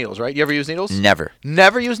go use needles, right? You ever use needles? Never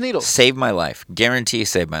use needles. Saved my life. Guarantee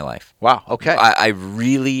saved my life. Wow. Okay. I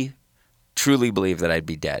really, truly believe that I'd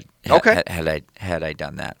be dead. Had I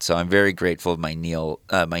done that. So I'm very grateful of my needle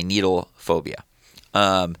phobia.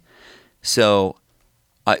 So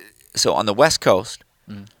on the West Coast,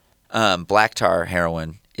 black tar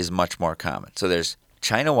heroin is much more common. So there's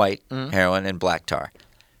China white heroin and black tar.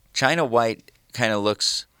 China white kind of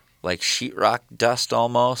looks like sheetrock dust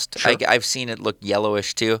almost. Sure. I've seen it look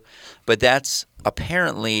yellowish too, but that's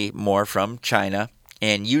apparently more from China.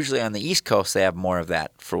 And usually on the East Coast, they have more of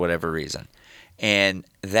that for whatever reason. And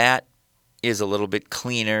that is a little bit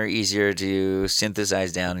cleaner, easier to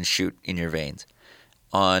synthesize down and shoot in your veins.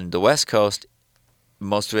 On the West Coast,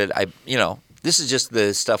 most of it, this is just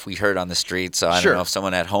the stuff we heard on the street, so I don't know if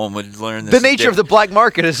someone at home would learn this. The nature of the black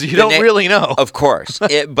market is you don't really know. Of course.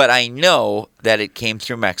 But I know that it came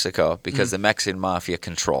through Mexico because the Mexican mafia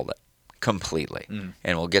controlled it completely.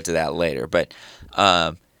 And we'll get to that later. But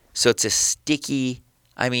so it's a sticky,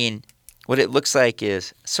 what it looks like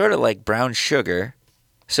is sort of like brown sugar.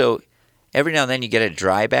 So every now and then you get a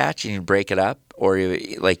dry batch and you break it up. Or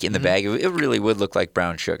like in the bag, it really would look like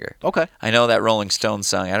brown sugar. Okay. I know that Rolling Stones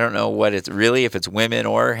song. I don't know what it's really, if it's women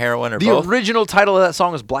or heroin or both. The original title of that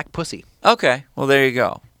song is Black Pussy. Okay. Well, there you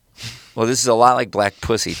go. Well, this is a lot like Black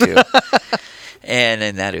Pussy, too.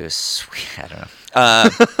 and that is sweet. I don't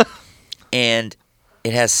know. And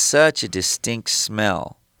it has such a distinct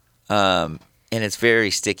smell. And it's very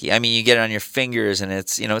sticky. You get it on your fingers, and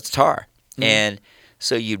it's tar. And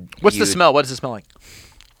so What's the smell? What does it smell like?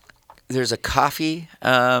 There's a coffee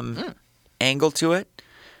angle to it.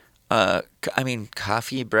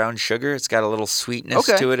 Coffee, brown sugar. It's got a little sweetness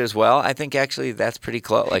to it as well. I think actually that's pretty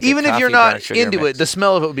close. Like even if you're not into mix. it, the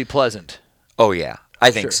smell of it would be pleasant. Oh yeah,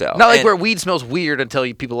 I think so. Not like where weed smells weird until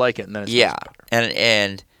people like it, and then it smells better.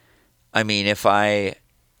 And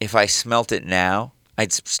if I smelt it now,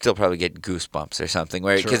 I'd still probably get goosebumps or something,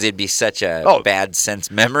 because it'd be such a bad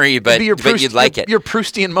sense memory, but you'd like it. Your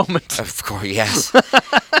Proustian moment. Of course, yes.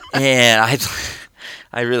 And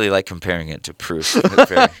I really like comparing it to Proust.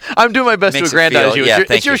 I'm doing my best to aggrandize you.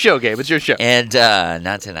 It's your show, Gabe. It's your show. And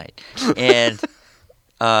not tonight. And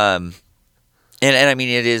it's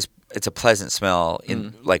a pleasant smell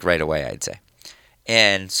like right away, I'd say.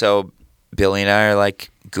 And so Billy and I are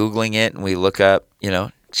like Googling it, and we look up,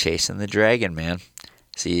 Chasing the Dragon, man.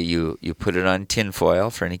 So you put it on tinfoil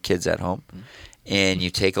for any kids at home, and you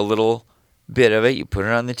take a little bit of it, you put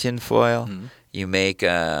it on the tinfoil. You make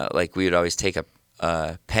we would always take a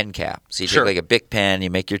pen cap. So you take like a Bic pen, you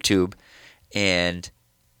make your tube, and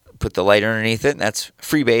put the lighter underneath it, and that's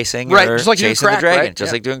freebasing, right? Or just like Chasing doing crack, the Dragon, right?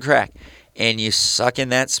 just like doing crack. And you suck in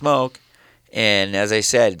that smoke, and as I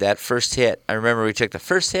said, that first hit. I remember we took the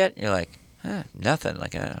first hit, and you're like, nothing.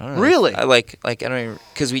 Like I don't know. Really? I don't even,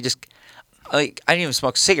 because we just I didn't even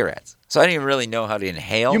smoke cigarettes, so I didn't even really know how to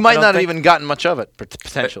inhale. You might not have even gotten much of it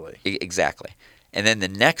potentially. Exactly. And then the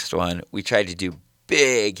next one, we tried to do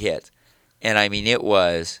big hits. And it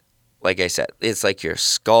was, like I said, it's like your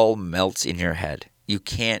skull melts in your head. You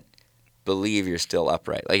can't believe you're still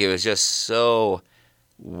upright. Like, it was just so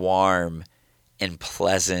warm and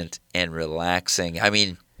pleasant and relaxing.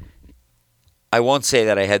 I won't say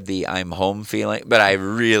that I had the I'm home feeling, but I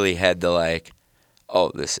really had the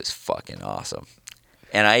this is fucking awesome.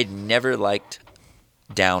 And I never liked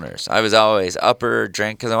downers. I was always upper,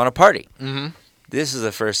 drink because I want to party. Mm-hmm. This is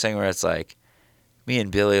the first thing where it's like, me and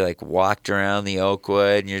Billy like walked around the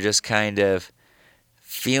Oakwood, and you're just kind of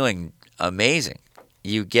feeling amazing.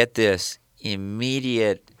 You get this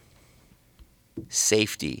immediate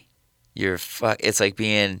safety. It's like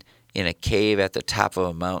being in a cave at the top of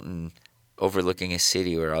a mountain overlooking a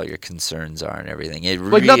city where all your concerns are and everything.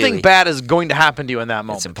 Like nothing bad is going to happen to you in that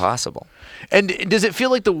moment. It's impossible. And does it feel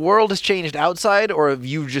like the world has changed outside, or have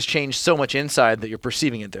you just changed so much inside that you're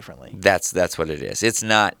perceiving it differently? That's what it is. It's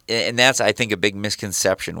not, and that's, I think, a big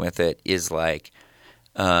misconception with it is like,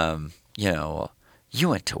 you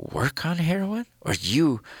went to work on heroin, or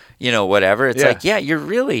whatever. It's like, yeah,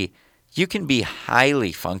 you can be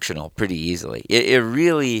highly functional pretty easily. It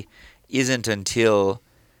really isn't until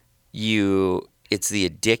it's the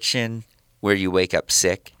addiction where you wake up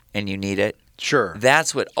sick and you need it. Sure.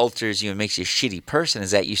 That's what alters you and makes you a shitty person,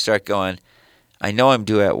 is that you start going, I know I'm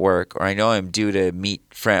due at work, or I know I'm due to meet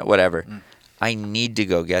friend, whatever. I need to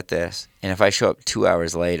go get this. And if I show up 2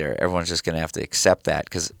 hours later, everyone's just going to have to accept that,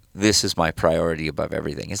 because this is my priority above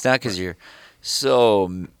everything. It's not because you're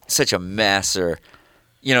such a mess, or,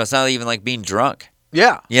 it's not even like being drunk.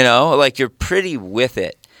 Yeah. Like you're pretty with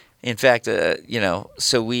it. In fact, so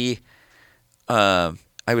I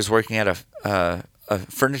was working at a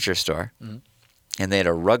furniture store, and they had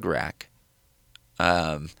a rug rack.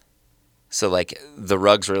 So like the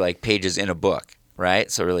rugs were like pages in a book,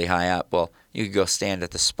 right? So really high up. Well, you could go stand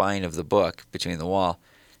at the spine of the book between the wall,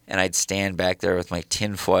 and I'd stand back there with my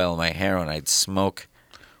tin foil and my heroin. I'd smoke,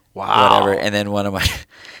 whatever. And then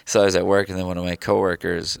so I was at work, and then one of my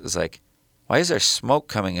coworkers was like, "Why is there smoke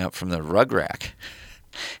coming up from the rug rack?"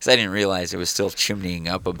 Because I didn't realize it was still chimneying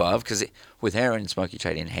up above. Because with heroin smoke, you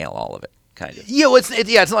try to inhale all of it, kind of. Yeah, it's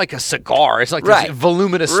not like a cigar. It's like Right. this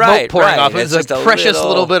voluminous smoke pouring off. It's It's just a precious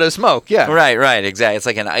little bit of smoke. Yeah. Right, exactly. It's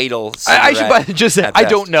like an idle I should just say, at I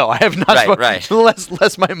best. don't know. I have not Right, smoked, right.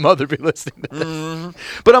 lest my mother be listening to this.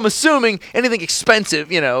 But I'm assuming anything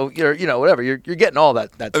expensive, you're whatever, you're getting all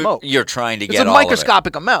that smoke. You're trying to It's get a all of it.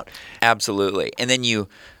 microscopic amount. Absolutely. And then you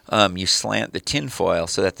slant the tin foil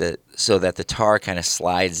so that the tar kind of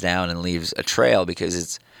slides down and leaves a trail, because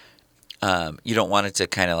it's you don't want it to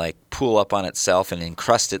kind of like pool up on itself and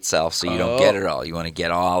encrust itself, so you don't get it all. You want to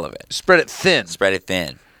get all of it. Spread it thin. Spread it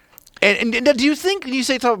thin. And do you think, when you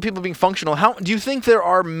say talk about people being functional, do you think there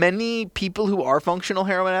are many people who are functional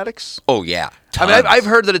heroin addicts? Oh yeah. I mean, Tons. I've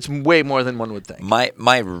heard that it's way more than one would think.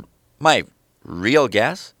 My real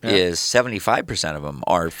guess is 75% of them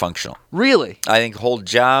are functional. Really? I think hold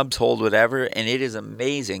jobs, hold whatever, and it is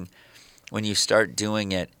amazing when you start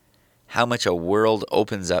doing it, how much a world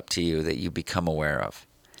opens up to you that you become aware of.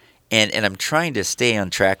 And I'm trying to stay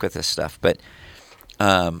on track with this stuff, but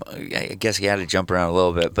I guess you had to jump around a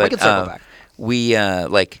little bit. But I can circle back.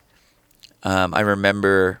 I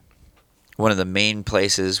remember one of the main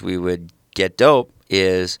places we would get dope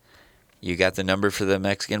is, you got the number for the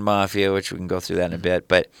Mexican Mafia, which we can go through that in a bit,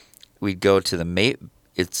 but we'd go to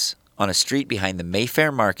it's on a street behind the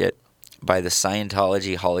Mayfair Market by the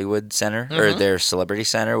Scientology Hollywood Center, or their Celebrity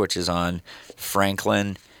Center, which is on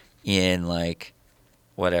Franklin in like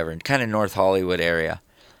whatever, kind of North Hollywood area.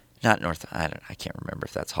 Not North, I can't remember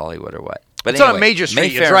if that's Hollywood or what. But It's anyway, on a major street.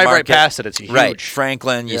 Mayfair You drive right Market, past it. It's huge. Right,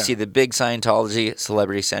 Franklin, you Yeah. see the big Scientology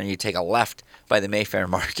Celebrity Center, you take a left by the Mayfair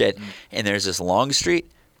Market, and there's this long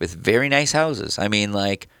street with very nice houses. I mean,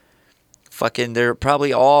 like, fucking, they're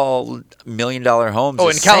probably all $1 million homes. Oh,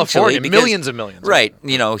 in essentially, California, millions and millions. Right.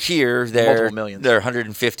 Here, Multiple millions. they're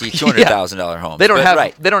 $150,000, $200,000 homes. They don't But, have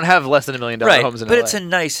right. they don't have less than $1 million Right, homes in but LA. it's a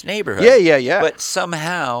nice neighborhood. Yeah. But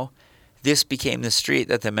somehow, this became the street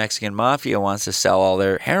that the Mexican Mafia wants to sell all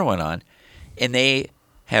their heroin on. And they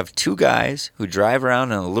have two guys who drive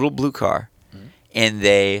around in a little blue car, and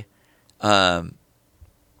they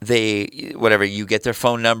whatever, you get their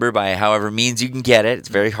phone number by however means you can get it. It's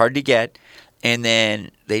very hard to get. And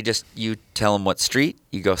then you tell them what street,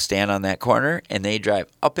 you go stand on that corner, and they drive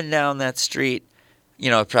up and down that street,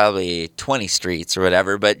 probably 20 streets or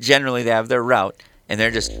whatever, but generally they have their route, and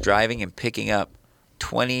they're just driving and picking up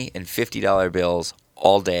 $20 and $50 bills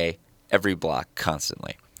all day, every block,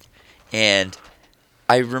 constantly. And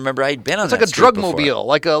I remember I'd been on It's that like a street drug before. mobile,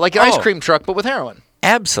 like an ice cream truck, but with heroin.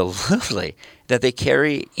 Absolutely. That they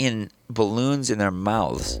carry in balloons in their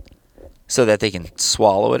mouths so that they can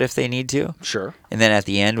swallow it if they need to. Sure. And then at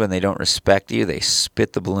the end, when they don't respect you, they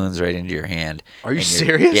spit the balloons right into your hand. Are you And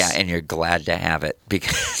serious? Yeah, and you're glad to have it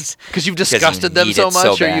because You've disgusted them need so it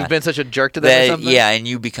much, or bad. you've been such a jerk to them or something? Yeah, and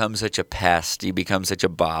you become such a pest. You become such a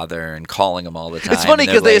bother and calling them all the time. It's funny and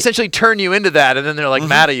they're because they late. essentially turn you into that, and then they're like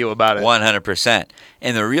mad at you about it. 100%.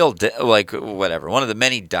 And the real, one of the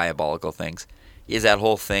many diabolical things is that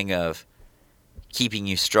whole thing of keeping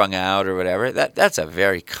you strung out or whatever, that's a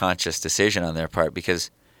very conscious decision on their part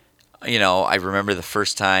because, I remember the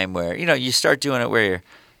first time where, you start doing it where you're,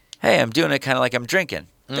 hey, I'm doing it kind of like I'm drinking.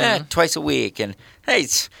 Twice a week. And, hey,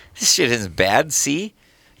 this shit isn't bad. See?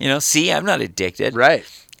 See, I'm not addicted. Right.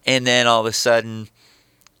 And then all of a sudden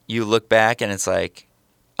you look back and it's like,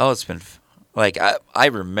 oh, it's been like I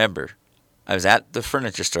remember I was at the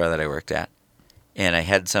furniture store that I worked at and I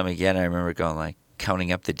had some again. I remember going like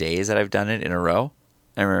counting up the days that I've done it in a row.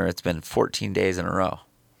 I remember it's been 14 days in a row.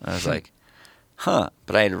 I was like, huh.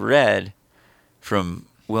 But I had read from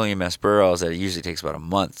William S. Burroughs that it usually takes about a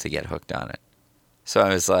month to get hooked on it. So I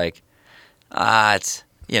was like, it's,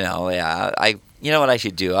 you know what I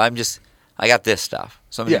should do? I got this stuff.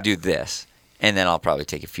 So I'm going to do this. And then I'll probably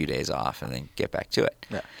take a few days off and then get back to it.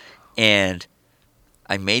 Yeah. And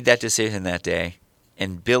I made that decision that day.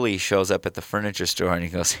 And Billy shows up at the furniture store and he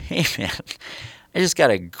goes, hey, man, I just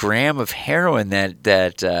got a gram of heroin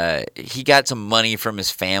that he got some money from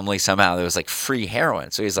his family somehow. There was like free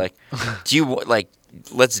heroin. So he's like,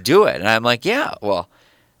 let's do it. And I'm like, yeah, well,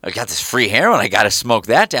 I got this free heroin. I got to smoke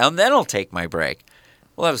that down. Then I'll take my break.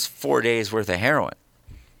 Well, that was 4 days worth of heroin.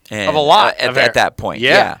 And, of a lot. At that point.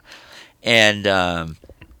 Yeah. And and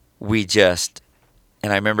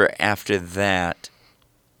I remember after that,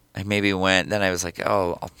 I maybe went, then I was like,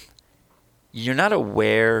 you're not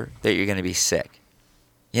aware that you're going to be sick.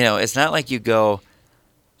 It's not like you go,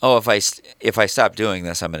 oh, if I stop doing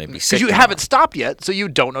this, I'm going to be sick. Because you haven't stopped yet, so you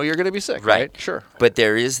don't know you're going to be sick, right? Sure. But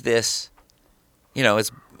there is this,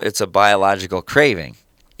 it's a biological craving.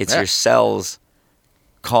 It's your cells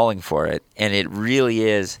calling for it, and it really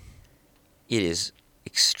is. It is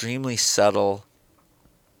extremely subtle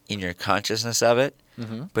in your consciousness of it,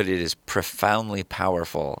 but it is profoundly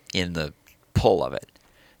powerful in the pull of it.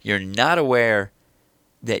 You're not aware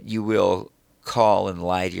that you will call and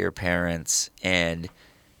lie to your parents and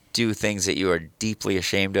do things that you are deeply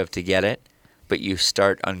ashamed of to get it, but you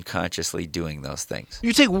start unconsciously doing those things.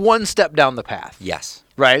 You take one step down the path. Yes.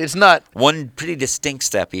 Right? It's not... One pretty distinct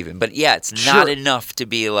step even. But yeah, it's not enough to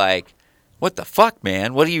be like, what the fuck,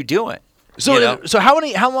 man? What are you doing? So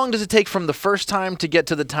how long does it take from the first time to get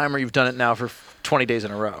to the time where you've done it now for 20 days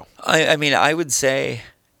in a row? I mean, I would say,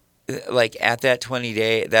 like, at that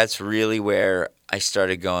 20-day, that's really where I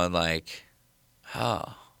started going like,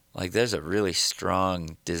 oh, like there's a really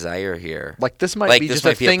strong desire here. Like this might be just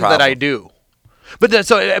a thing that I do. But then,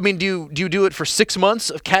 so I mean, do you do it for 6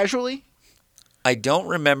 months casually? I don't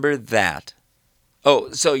remember that.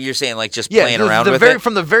 Oh, so you're saying like just playing around with it?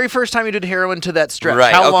 From the very first time you did heroin to that stretch.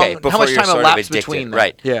 Right, how okay. How much time elapsed between that?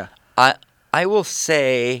 Right. Yeah. I will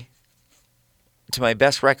say, to my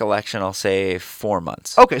best recollection, I'll say 4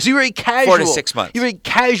 months. Okay, so you were a casual... 4 to 6 months. You were a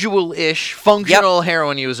casual-ish, functional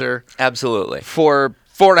heroin user. Absolutely. For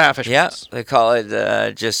 4.5-ish months. They call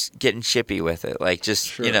it just getting chippy with it. Like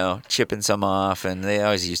just, chipping some off, and they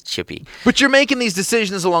always use chippy. But you're making these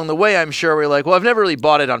decisions along the way, I'm sure, where you're like, well, I've never really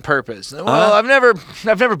bought it on purpose. Well, I've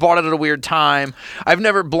never bought it at a weird time. I've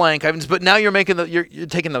never blank. But now you're making you're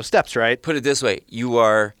taking those steps, right? Put it this way. You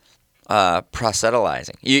are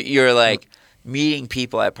proselytizing. You're like meeting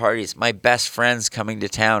people at parties. My best friend's coming to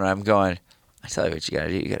town, and I'm going, I tell you what you got to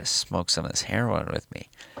do. You got to smoke some of this heroin with me.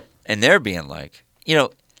 And they're being like,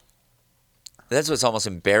 that's what's almost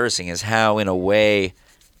embarrassing is how, in a way,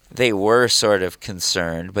 they were sort of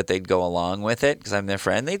concerned, but they'd go along with it because I'm their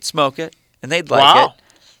friend. They'd smoke it, and they'd like it.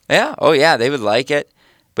 Yeah. Oh, yeah, they would like it.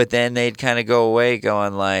 But then they'd kind of go away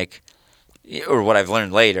going like, or what I've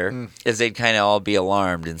learned later, is they'd kind of all be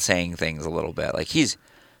alarmed and saying things a little bit. Like, he's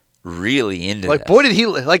really into like, this. Boy, did he,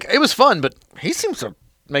 like, it was fun, but he seems to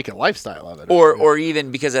make a lifestyle of it. Or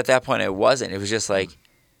even because at that point it wasn't. It was just like,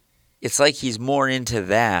 it's like he's more into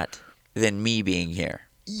that than me being here.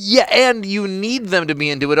 Yeah, and you need them to be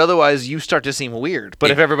into it. Otherwise, you start to seem weird. But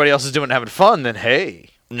if everybody else is doing it and having fun, then hey,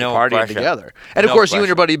 no partying pressure. together. And of course, you and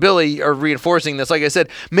your buddy Billy are reinforcing this. Like I said,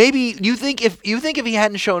 maybe you think if he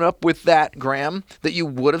hadn't shown up with that gram, that you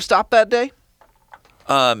would have stopped that day.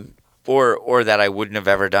 Or that I wouldn't have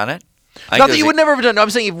ever done it. Not that you would never have done. No, I'm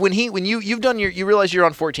saying when you've done you realize you're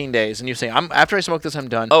on 14 days and you say after I smoke this I'm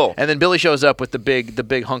done. Oh. And then Billy shows up with the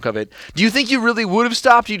big hunk of it. Do you think you really would have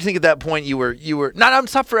stopped? Do you think at that point you were not I'm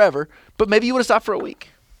stopped forever, but maybe you would have stopped for a week?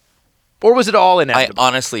 Or was it all inevitable? I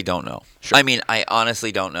honestly don't know. Sure. I mean, I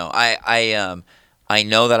honestly don't know. I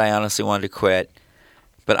know that I honestly wanted to quit,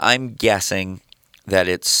 but I'm guessing that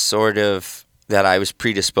it's sort of that I was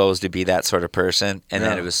predisposed to be that sort of person, and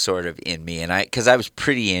that it was sort of in me, and because I was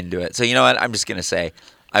pretty into it. So you know what? I'm just gonna say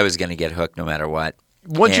I was gonna get hooked no matter what.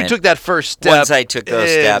 Once you took that first step. Once I took those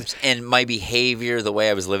steps, and my behavior, the way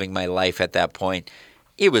I was living my life at that point,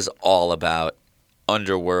 it was all about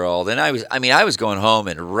underworld, and I was going home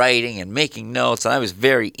and writing and making notes, and I was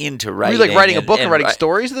very into writing. Were you like writing a book and writing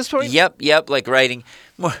stories at this point? Yep, like writing,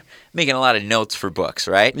 making a lot of notes for books,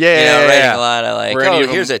 right? Yeah, writing yeah. a lot of like,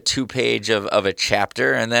 here's a 2-page of a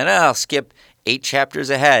chapter, and then I'll skip 8 chapters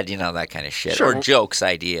ahead, that kind of shit, Sure. or jokes,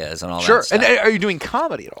 ideas, and all Sure. that stuff. And are you doing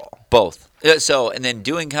comedy at all? Both. And then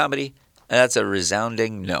doing comedy, that's a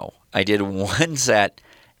resounding no. I did one set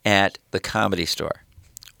at the Comedy Store.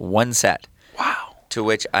 One set. Wow. To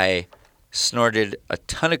which I snorted a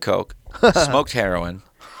ton of coke, smoked heroin,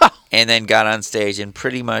 and then got on stage and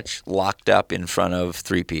pretty much locked up in front of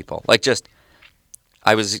 3 people.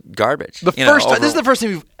 I was garbage. This is the first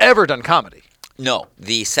time you've ever done comedy. No,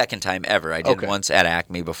 the second time ever. I did once at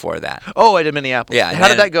Acme before that. Oh, I did Minneapolis. Yeah. How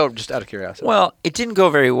did that go, just out of curiosity? Well, it didn't go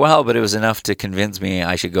very well, but it was enough to convince me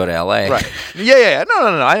I should go to L.A. Right. Yeah.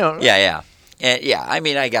 No, I don't. Yeah.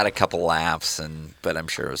 And I got a couple laughs, but I'm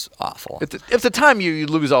sure it was awful. If the time you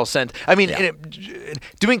lose all sense. I mean,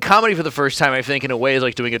 doing comedy for the first time, I think, in a way, is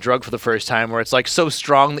like doing a drug for the first time, where it's like so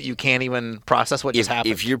strong that you can't even process what just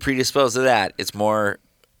happened. If you're predisposed to that, it's more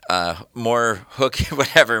more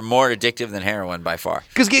addictive than heroin by far.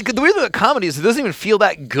 Because the weird thing about comedy is it doesn't even feel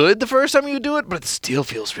that good the first time you do it, but it still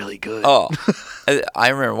feels really good. Oh, I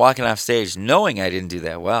remember walking off stage knowing I didn't do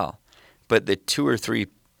that well, but the 2 or 3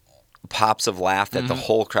 pops of laugh that the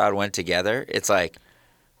whole crowd went together, it's like,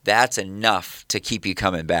 that's enough to keep you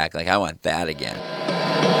coming back. Like, I want that again.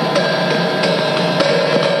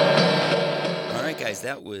 All right, guys,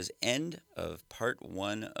 that was end of part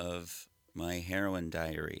 1 of my heroin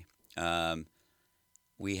diary.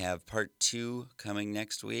 We have part 2 coming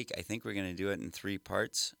next week. I think we're going to do it in 3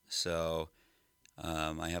 parts. So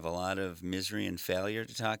I have a lot of misery and failure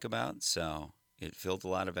to talk about. So it filled a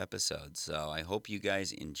lot of episodes. So I hope you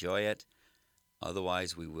guys enjoy it.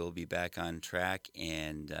 Otherwise, we will be back on track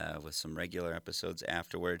and with some regular episodes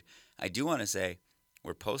afterward. I do want to say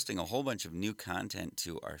we're posting a whole bunch of new content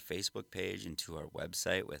to our Facebook page and to our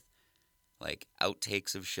website with like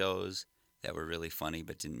outtakes of shows that were really funny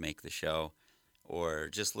but didn't make the show, or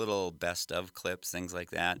just little best of clips, things like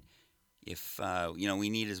that. If we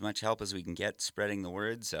need as much help as we can get spreading the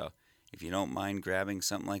word. So if you don't mind grabbing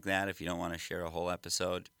something like that, if you don't want to share a whole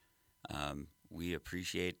episode, we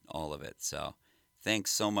appreciate all of it. So thanks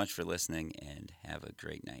so much for listening, and have a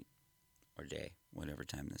great night or day, whatever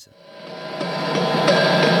time this is.